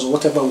mentors or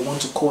whatever we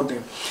want to call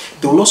them,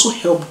 they will also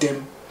help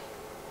them,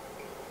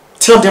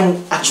 tell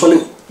them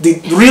actually the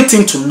real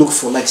thing to look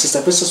for. Like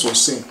Sister Princess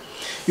was saying,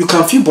 you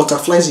can feel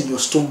butterflies in your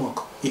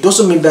stomach. It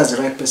doesn't mean that's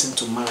the right person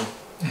to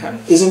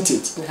marry, isn't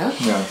it? Yeah.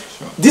 Yeah,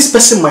 sure. This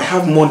person might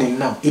have money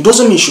now. It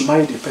doesn't mean you should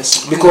marry the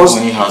person, because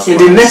in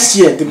the next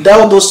year,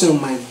 those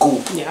things might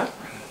go. Yeah.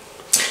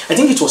 I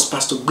think it was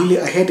Pastor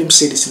Billy, I heard him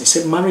say this, and he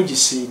said marriage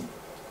is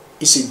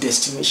a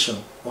destination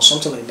or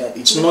something like that.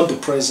 It's not the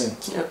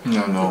present.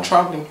 Yeah. No.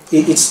 Traveling.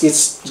 It's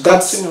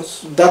that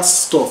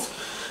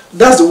stuff.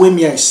 That's the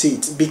way I see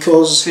it,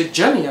 because it's a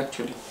journey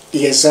actually.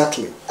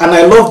 Exactly. And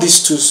I love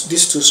these two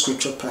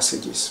scripture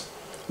passages.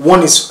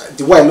 One is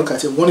the way I look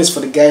at it. One is for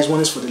the guys. One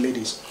is for the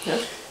ladies. Yeah.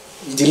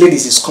 The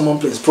ladies is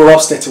commonplace.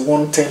 Proverbs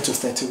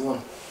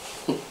 31:10-31.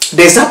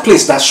 There's that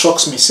place that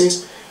shocks me. It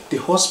says the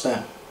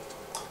husband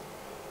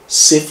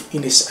safe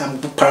in his. I'm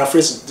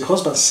paraphrasing. The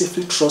husband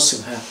safely trusts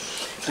in her,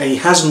 and he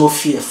has no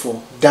fear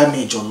for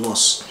damage or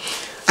loss.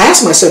 I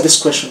ask myself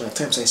this question at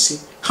times. I say,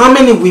 how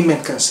many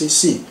women can say,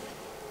 see,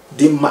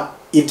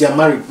 if they are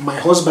married, my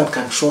husband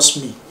can trust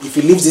me. If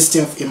he leaves this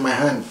thing in my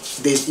hand,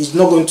 he's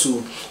not going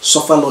to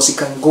suffer loss. He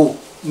can go.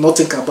 Not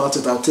think about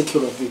it. I'll take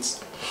care of it.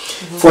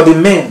 For the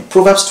men,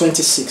 Proverbs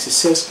 26, it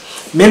says,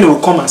 men will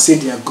come and say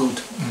they are good.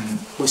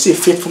 But say, a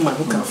faithful man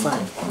who can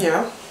find.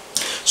 Yeah.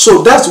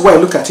 So that's why I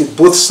look at it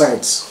both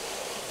sides.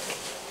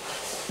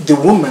 The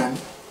woman,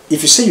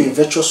 if you say you're a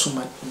virtuous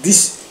woman,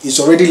 this is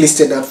already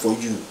listed out for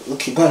you.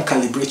 Okay, go and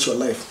calibrate your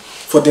life.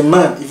 For the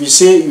man, if you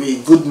say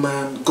you're a good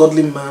man,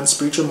 godly man,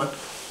 spiritual man,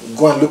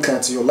 go and look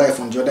at your life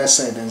on the other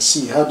side and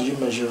see how do you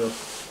measure up.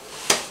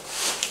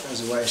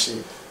 That's why I say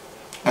it.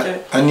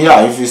 And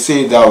yeah, if you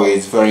say it that way,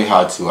 it's very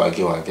hard to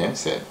argue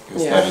against it,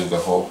 because that is the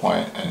whole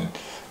point.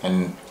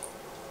 And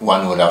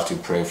one would have to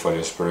pray for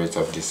the spirit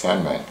of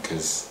discernment,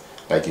 because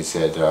like you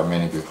said, there are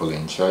many people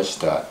in church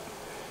that,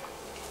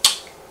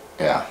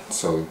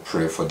 so we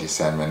pray for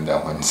discernment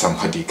that when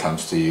somebody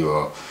comes to you,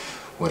 or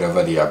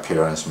whatever the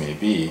appearance may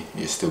be,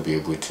 you still be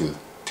able to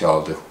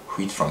tell the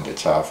wheat from the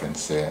chaff and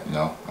say,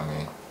 no, I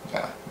mean,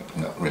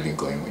 I'm not really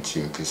going with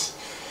you, because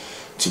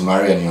to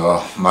marry and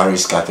your marriage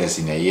scatters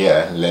in a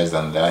year, less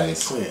than that,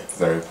 it's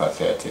very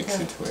pathetic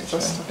situation,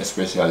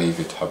 especially if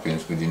it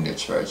happens within the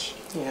church.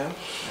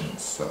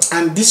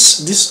 And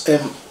this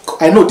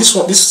I know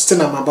this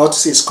thing I'm about to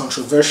say is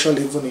controversial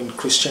even in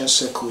Christian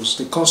circles,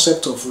 the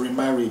concept of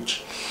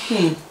remarriage.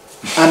 And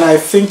I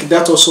think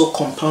that also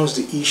compounds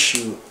the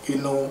issue, you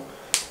know.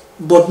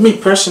 But me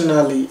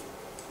personally,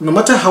 no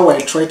matter how I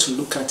try to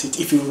look at it,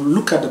 if you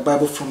look at the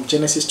Bible from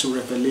Genesis to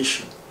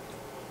Revelation,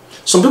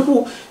 some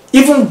people,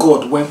 even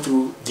God went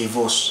through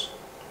divorce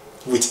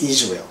with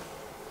Israel.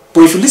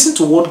 But if you listen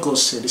to what God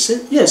said, he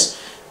said,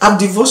 yes, I've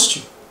divorced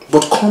you,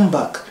 but come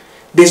back.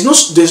 There's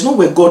no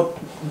way God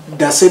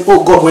that said,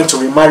 oh, God went to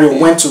remarry or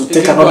went to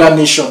take another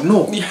nation.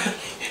 No.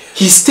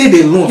 He stayed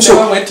alone.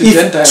 So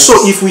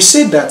if we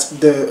say that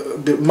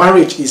the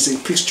marriage is a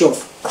picture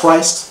of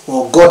Christ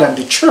or God and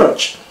the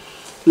church,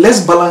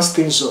 let's balance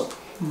things up.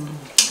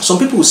 Some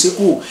people will say,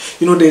 oh,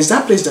 you know, there's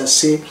that place that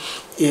say,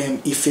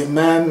 if a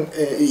man,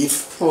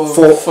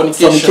 for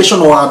fornication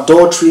or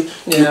adultery,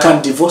 you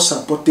can divorce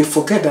her. But they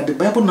forget that the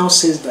Bible now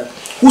says that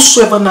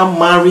whosoever now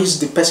marries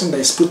the person that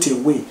is put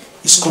away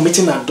is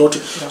committing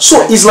adultery.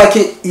 So it's like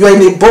you're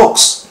in a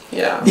box.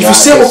 If you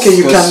say, okay,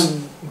 you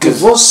can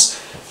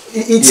divorce,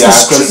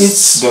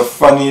 it's the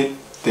funny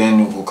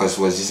thing, because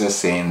was Jesus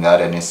saying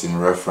that, and it's in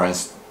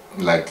reference,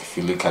 like if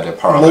you look at the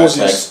parallel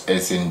text,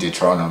 it's in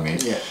Deuteronomy.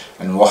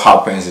 And what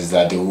happens is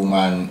that the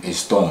woman is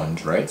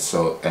stoned, right?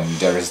 So, and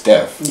there is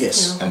death.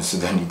 And so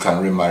then you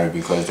can remarry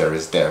because there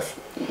is death.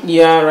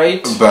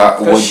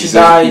 But what she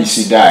died,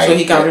 so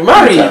he can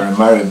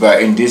remarry.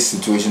 But in this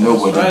situation,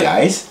 nobody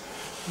dies.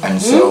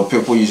 And so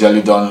people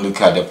usually don't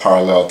look at the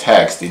parallel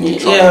text in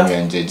Deuteronomy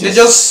and they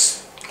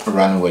just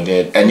run with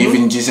it. And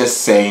even Jesus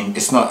saying,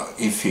 it's not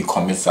if he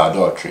commits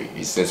adultery,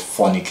 it says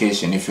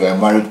fornication. If you're a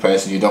married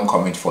person, you don't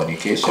commit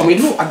fornication. Commit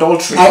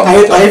adultery.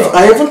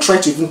 I even try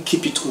to even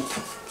keep it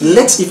open.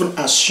 Let's even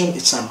assume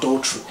it's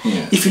adultery.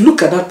 If you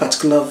look at that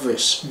particular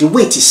verse, the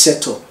way it is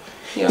set up,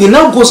 it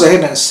now goes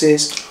ahead and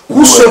says,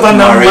 whosoever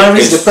now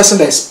marries the person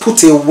that is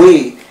put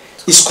away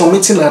is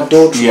committing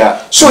adultery.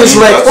 So it's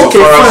like,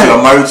 okay, fine. You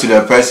are married to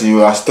the person,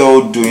 you are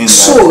still doing that.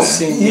 So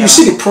you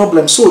see the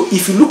problem. So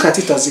if you look at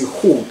it as a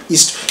whole,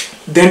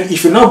 then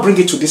if you now bring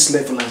it to this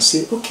level and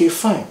say, okay,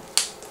 fine,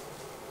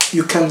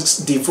 you can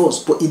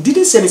divorce, but it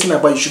didn't say anything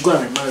about you should go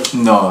and remarry.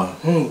 No.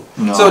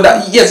 So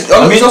that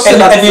say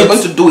that if you're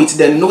going to do it,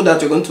 then know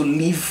that you're going to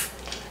live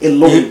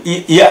alone.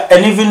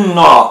 And even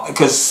now,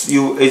 because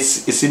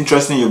it's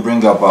interesting you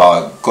bring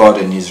about God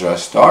and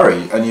Israel's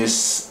story, and you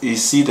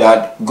see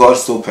that God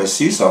still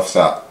pursues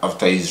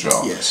after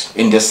Israel.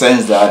 In the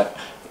sense that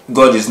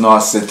God is not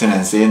sitting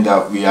and saying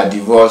that we are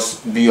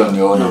divorced, be on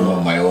your own, I'm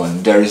on my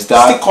own. There is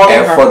that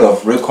effort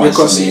of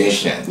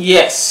reconciliation.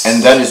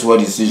 And that is what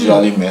is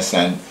usually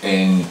missing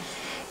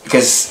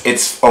because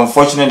it's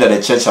unfortunate that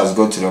the church has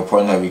got to the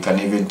point that we can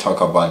even talk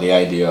about the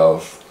idea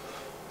of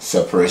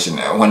separation.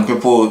 When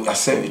people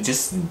say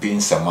just being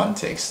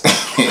semantics,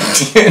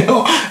 you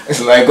know,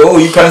 it's like, oh,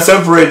 you can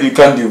separate, you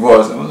can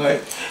divorce. I'm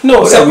like,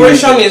 no,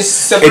 separation is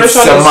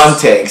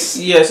semantics.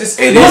 I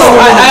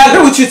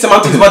agree with you,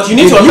 semantics, but you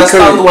need to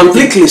understand one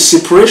thing. Biblically,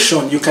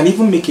 separation, you can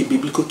even make a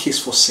biblical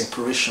case for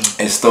separation.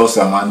 It's still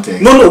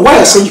semantics. No, why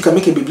I say you can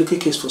make a biblical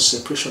case for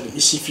separation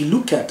is if you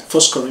look at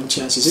 1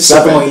 Corinthians, is it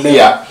 7 or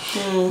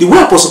 11? The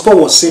way Apostle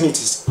Paul was saying it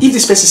is, if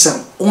this person is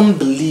an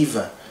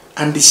unbeliever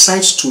and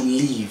decides to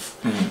leave,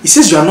 he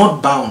says you are not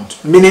bound,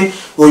 meaning,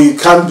 or you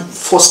can't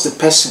force the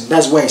person.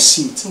 That's why I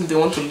see it. They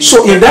want to leave.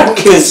 So in that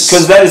case,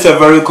 because that is a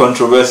very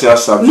controversial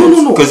subject.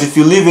 No. Because if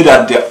you leave it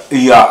at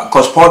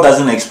because Paul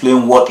doesn't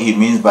explain what he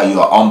means by you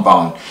are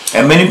unbound,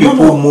 and many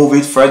people move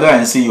it further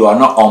and say you are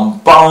not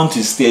unbound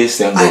to stay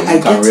single.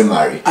 You can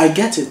remarry. I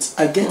get it.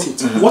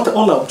 What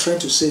all I'm trying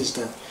to say is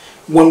that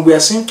when we are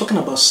talking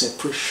about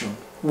separation,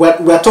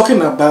 we're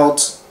talking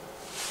about,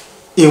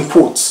 in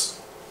quotes.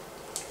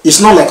 It's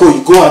not like, oh,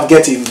 you go and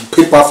get a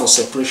paper for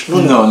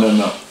separation. No.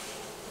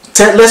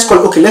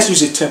 Let's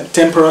use a term,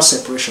 temporal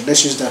separation.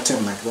 Let's use that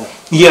term like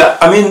that.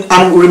 I mean,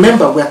 and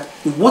remember,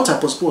 what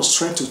Apostle Paul was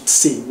trying to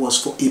say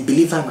was for a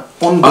believer and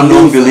an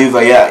unbeliever.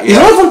 He's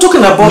not even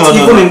talking about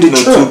in the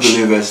church. Two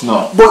believers,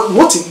 no. But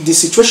what the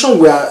situation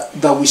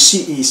that we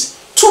see is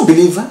two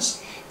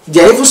believers,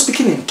 they are even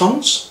speaking in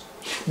tongues.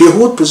 They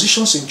hold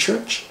positions in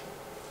church.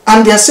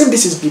 And they are saying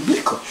this is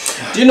biblical.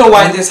 Do you know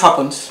why this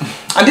happens?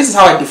 And this is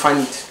how I define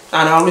it.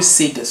 And I always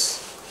say this.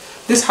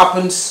 This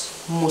happens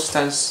most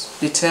times.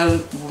 They tell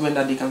women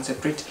that they can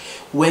separate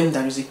when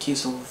there is a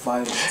case of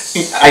violence.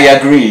 I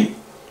agree.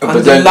 And But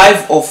the then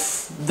life of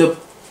the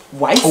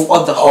wife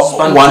or the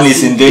husband one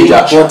is in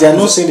danger. But they are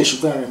not saying they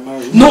should go and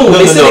remarry. No,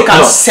 they say they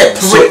can no.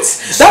 separate.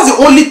 That's the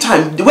only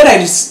time where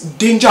there is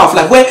danger of,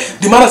 like, where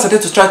the man has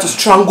started to try to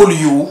strangle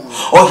you,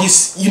 or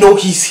he's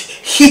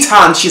hit her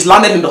and she's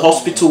landed in the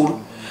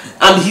hospital,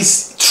 and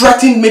he's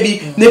threatened.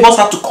 Maybe neighbors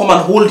have to come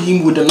and hold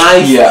him with a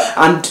knife. Yeah.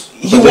 And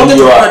he wanted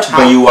to hurt her.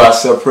 But you are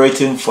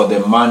separating for the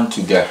man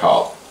to get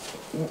help.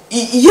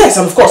 Yes,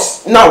 and of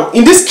course. Now,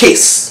 in this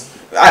case,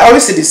 I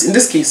always say this. In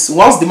this case,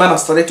 once the man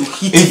has started to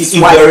hit his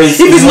wife, if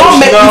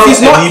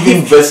it's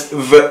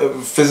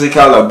not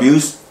physical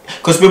abuse,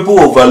 because people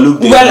overlook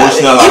the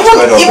emotional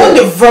aspect of it. Even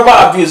the verbal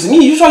abuse.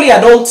 Me, usually I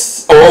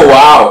don't. Oh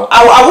wow!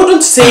 I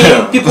wouldn't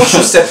say people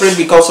should separate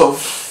because of.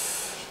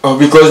 Oh,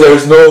 because there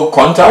is no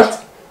contact.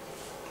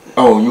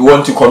 Oh, you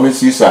want to commit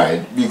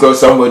suicide because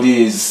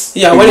somebody is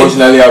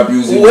emotionally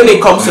abusing. When it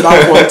comes to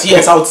that point,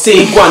 yes, I would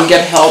say go and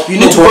get help. You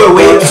need to go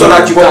away so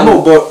that you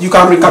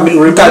can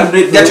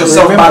get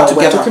yourself back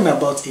together. We're talking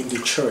about in the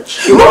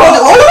church. No,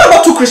 what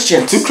about two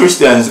Christians? Two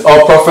Christians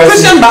or professing.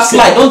 Christian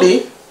backslide, don't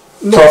they?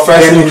 No,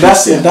 professing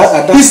Christian.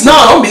 He's now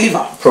an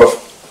unbeliever.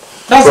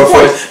 That's the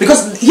point.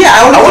 Because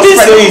I wouldn't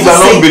say he's an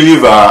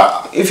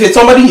unbeliever. If it's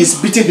somebody he's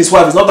beating his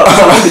wife, it's not that he's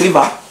an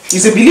unbeliever.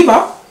 He's a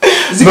believer.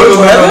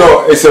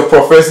 No. It's a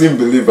professing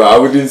believer. I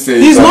wouldn't say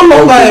he's no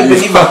longer a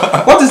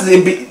believer. What is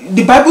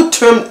the Bible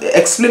term?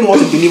 Explain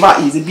what a believer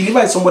is. A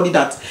believer is somebody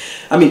that,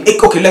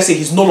 okay, let's say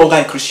he's no longer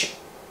a Christian.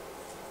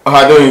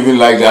 I don't even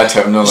like that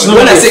terminology.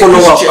 When I say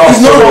Christian,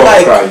 he's no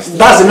longer Christ.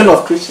 That's the meaning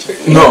of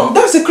Christian. No,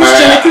 that's a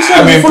Christian. A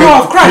Christian is a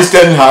follower of Christ.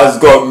 Christian has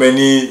got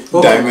many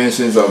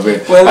dimensions of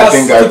it. Well,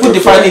 people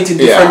define it in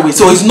different ways.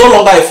 So he's no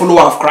longer a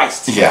follower of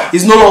Christ. Yeah,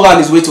 he's no longer on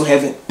his way to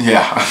heaven.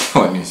 Yeah,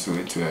 on his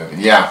way to heaven.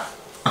 Yeah.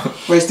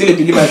 But he's still a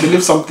believer. I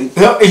believe something.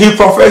 No, he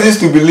professes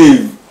to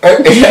believe.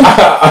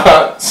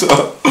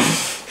 So.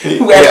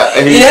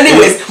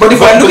 Anyways, but if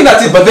we're looking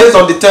at it, but based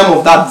on the term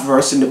of that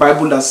verse in the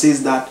Bible that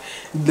says that,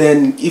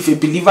 then if a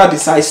believer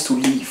decides to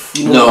leave,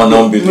 the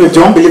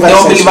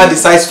unbeliever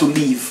decides to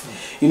leave,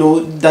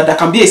 that there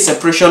can be a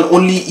separation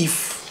only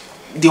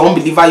if the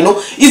unbeliever,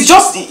 it's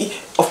just,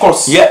 of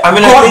course,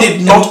 God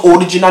did not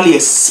originally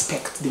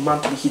expect the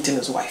man to be hitting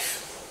his wife.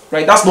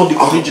 Right, that's not the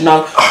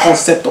original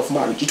concept of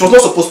marriage. It was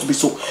not supposed to be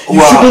so.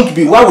 You shouldn't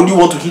be. Why would you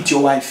want to hit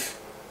your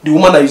wife, the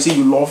woman that you say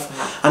you love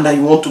and that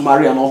you want to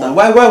marry and all that?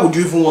 Why would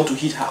you even want to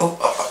hit her?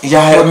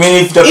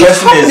 If the it's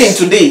person happening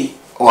today.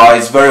 Well,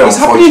 it's very It's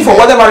happening for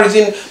whatever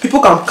reason.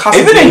 People can cast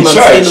even in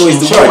church.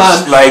 In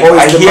church, like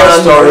I hear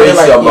stories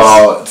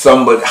about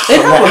somebody.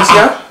 It happens,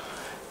 yeah.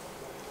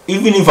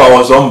 Even if I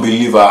was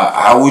unbeliever,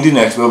 I wouldn't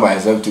expect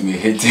myself to be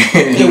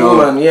hitting.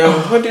 Woman,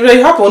 but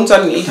it happens,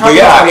 and it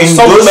happens.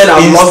 Some men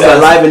have lost their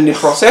life in the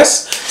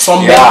process.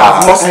 Some men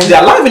have lost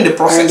their life in the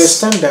process. I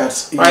understand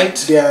that,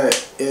 right?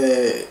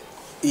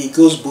 It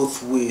goes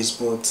both ways,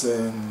 but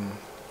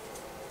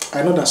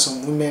I know that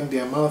some women,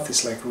 their mouth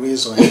is like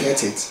razor. I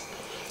get it,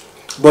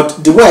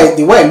 but the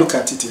way I look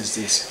at it is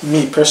this: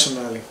 me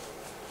personally,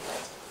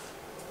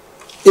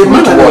 a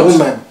man and a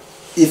woman,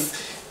 if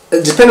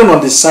depending on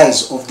the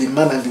size of the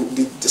man and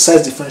the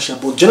size differential,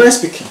 but generally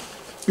speaking,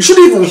 you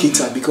shouldn't even hit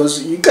her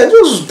because you can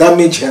just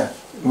damage her.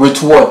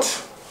 With what?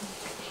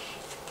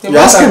 You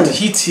ask him to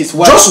hit his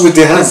wife. Just with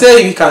the hand.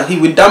 They say he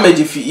will damage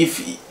if it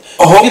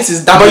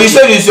is damage. But you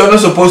said you're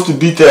not supposed to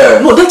beat her.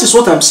 No, that is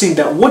what I'm saying.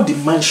 That what the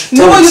man should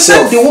tell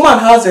himself. You said the woman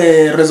has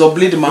a razor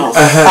blade mouth.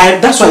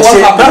 That's why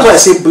I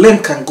say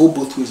blame can go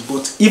both ways.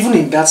 But even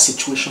in that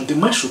situation, the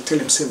man should tell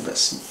himself that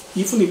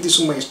even if this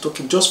woman is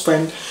talking, just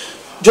find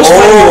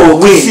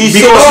your way,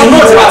 because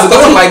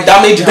of my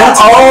damage. That's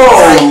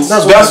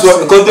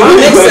what. Because the way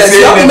you were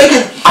saying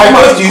it, I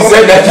thought you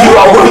said that you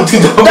are going to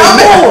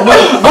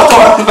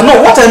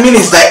No, what I mean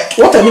is that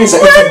if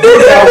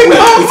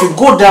you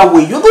go that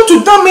way, you're going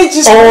to damage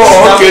this.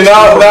 Oh, okay,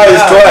 now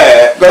it's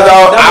clear. Because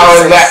I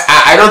was like,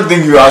 I don't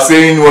think you are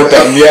saying what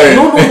I'm hearing.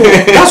 No,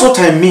 that's what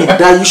I mean.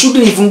 That you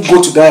shouldn't even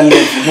go to that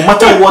level, no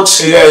matter what.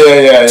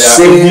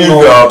 Saying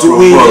or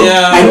doing.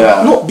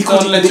 No,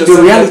 because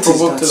the reality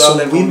is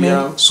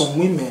that some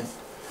women.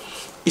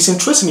 It's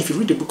interesting if you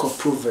read the book of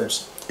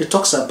Proverbs. It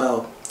talks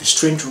about the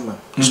strange woman,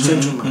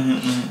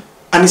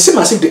 and it seems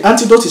as if the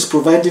antidote is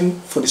providing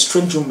for the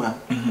strange woman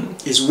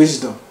is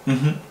wisdom.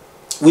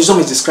 Wisdom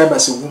is described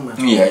as a woman.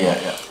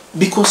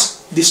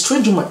 Because the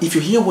strange woman, if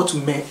you hear what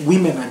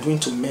women are doing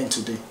to men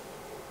today,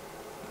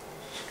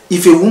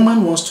 if a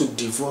woman wants to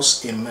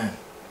divorce a man,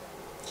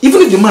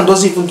 even if the man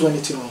doesn't even do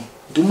anything wrong,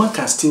 the woman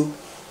can still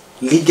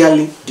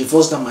legally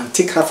divorce them and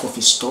take half of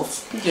his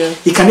stuff.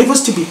 He can even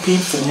still be paying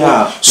for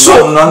more.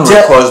 So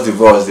non-recourse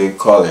divorce, they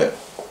call it.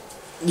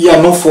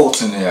 No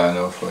fault.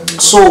 No fault.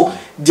 So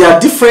there are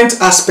different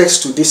aspects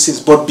to this,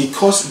 but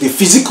because the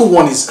physical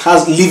one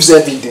lives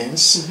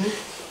evidence,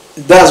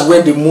 that's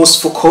where the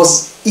most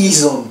focus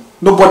is on.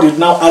 Nobody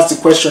now asks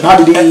the question, how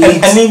did it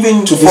lead and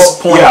even to this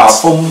point? Yeah,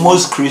 for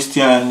most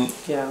Christian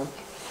Yeah.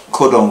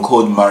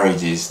 quote-unquote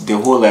marriages, the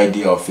whole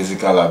idea of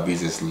physical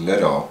abuse is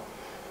little.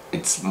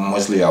 It's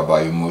mostly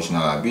about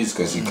emotional abuse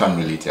because you can't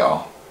really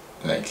tell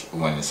like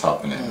when it's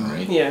happening,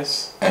 right?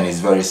 Yes. And it's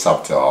very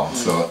subtle,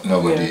 so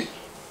nobody... Yeah.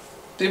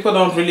 People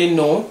don't really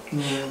know,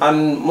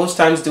 and most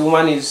times the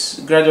woman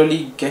is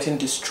gradually getting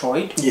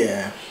destroyed.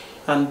 Yeah.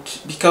 And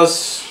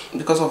because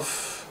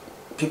of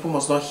people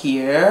must not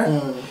hear,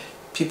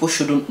 people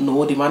shouldn't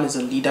know the man is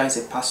a leader, is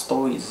a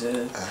pastor,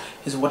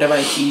 is whatever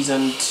it is,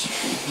 and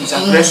he's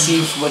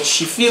aggressive, but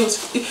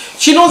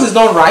she knows it's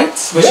not right,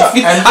 but she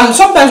feels, and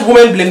sometimes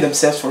women blame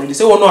themselves for it. They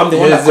say, oh no, I'm the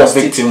one that caused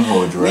it.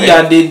 Victimhood, right?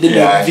 Yeah, the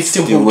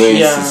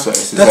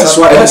victimhood. That is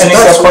why, and it's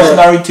a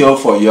cautionary tale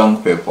for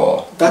young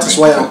people. That is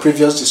why our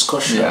previous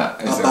discussion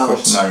it's about, a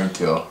cautionary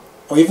tale.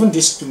 or even in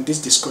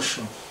this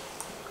discussion,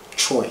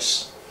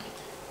 choice.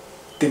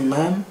 The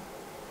man,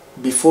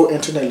 before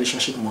entering a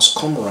relationship, must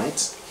come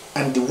right,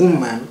 and the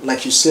woman,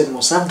 like you said,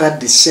 must have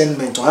that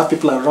discernment, or have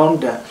people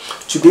around her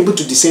to be able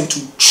to discern,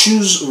 to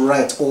choose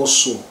right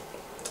also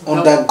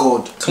under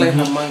God. Clear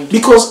her mind.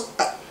 Because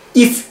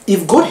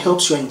if God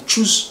helps you and you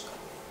choose,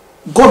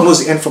 God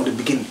knows the end from the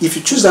beginning. If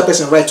you choose that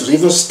person right to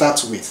even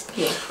start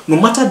with,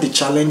 no matter the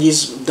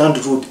challenges down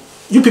the road,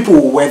 you people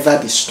will weather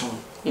the storm.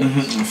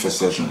 For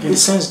certain. In the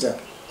sense that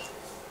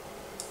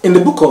in the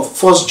book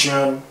of 1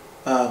 John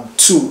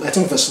 2, I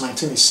think verse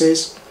 19, it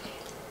says,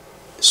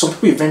 some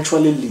people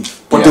eventually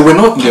leave, but they were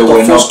not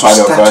part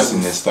of us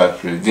in the start.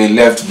 They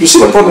left. You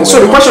see the problem.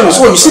 So the question is,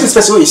 you see this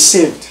person who is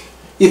saved,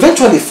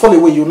 eventually fall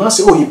away. You now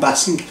say, oh, he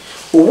backslid.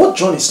 But what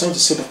John is trying to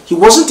say, that he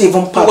wasn't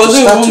even part of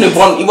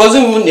the He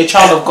wasn't even a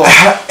child of God.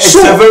 It's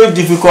a very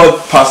difficult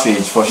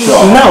passage for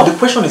sure. Now the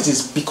question is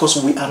this: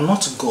 because we are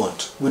not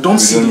God, we don't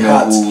see the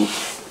heart.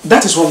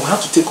 That is why we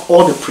have to take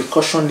all the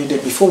precaution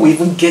needed before we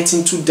even get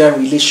into that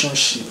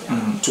relationship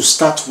to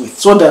start with,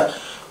 so that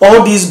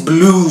all these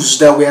blues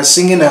that we are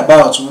singing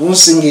about, we won't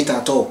sing it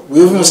at all.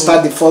 We even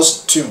start the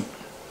first tune.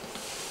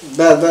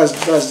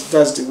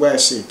 That's the way I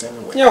see it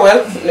anyway. Yeah,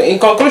 well, in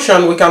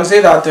conclusion, we can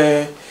say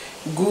that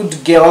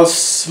good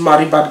girls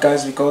marry bad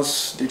guys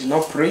because they did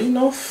not pray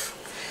enough.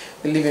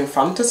 They live in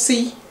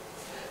fantasy.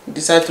 They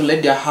decide to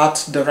let their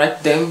heart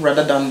direct them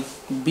rather than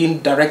being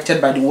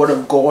directed by the word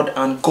of God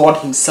and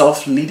God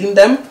himself leading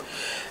them.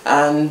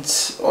 And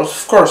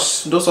of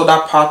course, those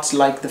other parts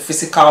like the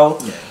physical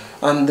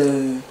and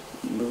the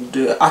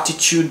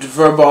attitude,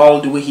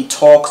 verbal, the way he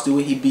talks, the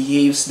way he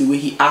behaves, the way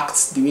he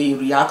acts, the way he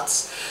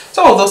reacts.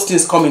 Some of those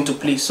things come into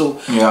play.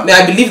 So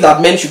I believe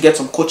that men should get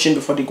some coaching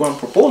before they go and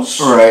propose.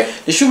 Right.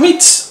 They should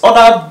meet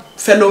other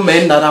fellow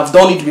men that have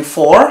done it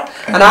before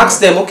and ask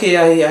them,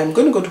 okay, I'm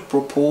going to go to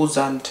propose,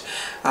 and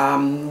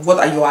what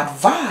are your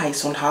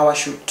advice on how I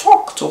should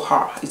talk to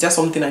her? Is there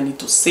something I need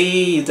to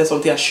say? Is there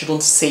something I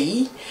shouldn't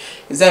say?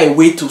 Is there a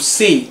way to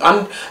say?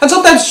 And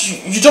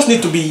sometimes you just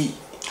need to be...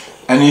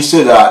 And you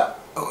say that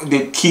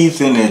the key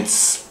thing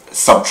is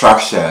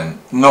subtraction,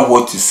 not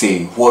what to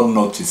say, what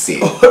not to say.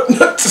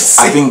 Not to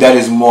say. I think that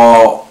is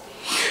more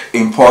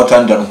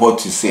important than what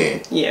to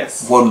say.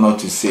 Yes. What not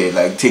to say,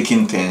 like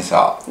taking things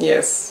out.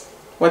 Yes.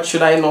 What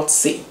should I not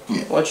say?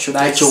 Yeah. What should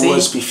I say? Let your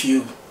words be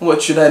few.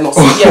 What should I not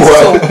say?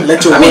 Yes. So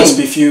Let your words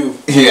be few.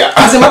 Yeah.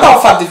 As a matter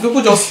of fact, if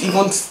people just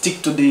even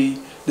stick to the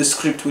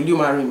script, will you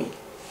marry me?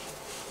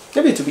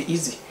 Maybe it will be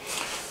easy.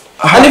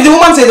 And if the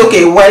woman says,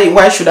 okay,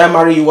 why should I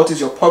marry you? What is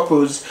your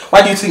purpose?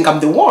 Why do you think I'm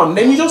the one?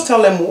 Then you just tell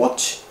them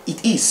what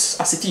it is,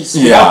 as it is,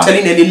 without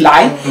telling any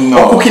lie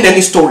or cooking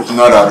any story.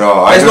 Not at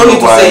all. There's no need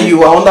to say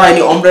you are under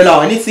any umbrella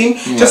or anything.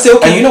 Yeah. Just say,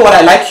 okay, and you know what,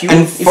 I like you.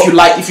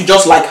 If you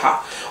just like her.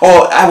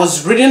 Or I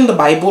was reading the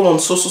Bible on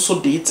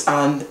so date,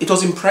 and it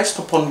was impressed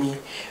upon me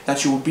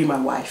that you would be my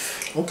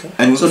wife. Okay.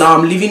 And so now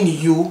I'm leaving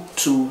you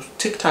to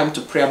take time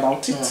to pray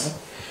about it.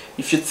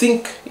 If you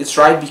think it's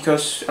right,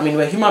 because I mean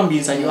we're human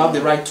beings and you have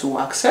the right to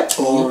accept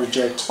or me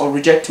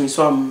reject me,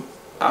 so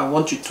I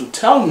want you to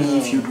tell me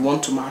if you'd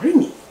want to marry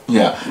me.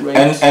 Yeah,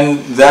 right. and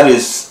that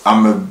is,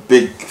 I'm a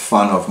big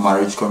fan of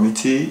marriage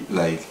committee.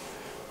 Like,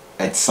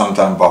 it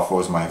sometimes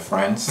baffles my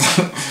friends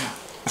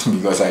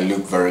because I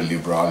look very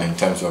liberal in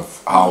terms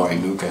of how I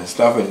look and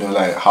stuff, and they're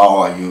like, how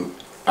are you?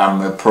 I'm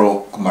a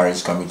pro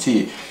marriage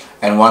committee,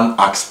 and one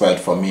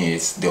aspect for me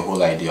is the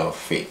whole idea of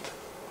faith.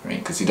 Right?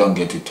 Because you don't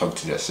get to talk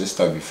to your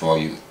sister before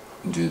you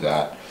do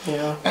that.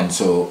 Yeah. And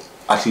so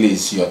at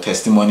least your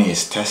testimony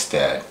is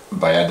tested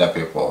by other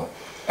people.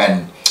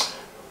 And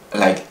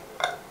like,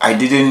 I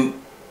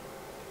didn't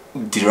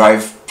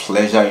derive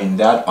pleasure in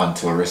that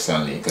until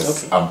recently,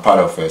 because I'm part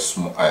of a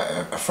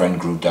friend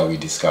group that we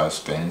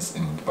discuss things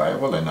in the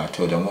Bible, and I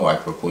told them, oh, I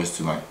proposed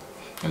to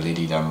a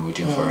lady that I'm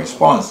waiting for a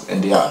response,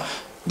 and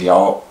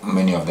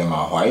many of them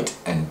are white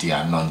and they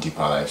are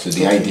non-deeper life. So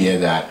the idea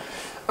that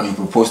you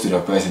propose to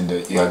the person,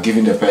 that you are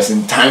giving the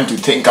person time to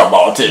think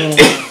about it.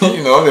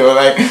 You know, they were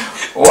like,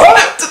 what?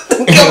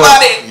 Think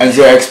about it. And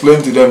so I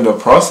explained to them the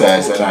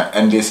process,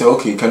 and they said,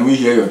 okay, can we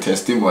hear your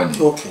testimony?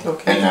 Okay.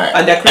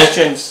 And they're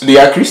Christians. They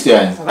are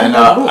Christians. And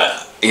that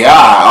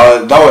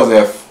was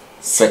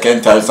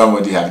second time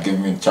somebody had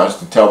given me a chance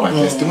to tell my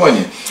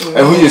testimony,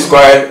 and which is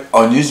quite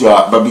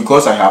unusual. But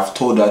because I have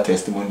told that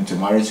testimony to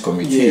marriage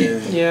committee,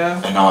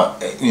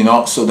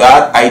 and so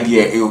that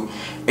idea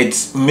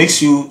it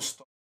makes you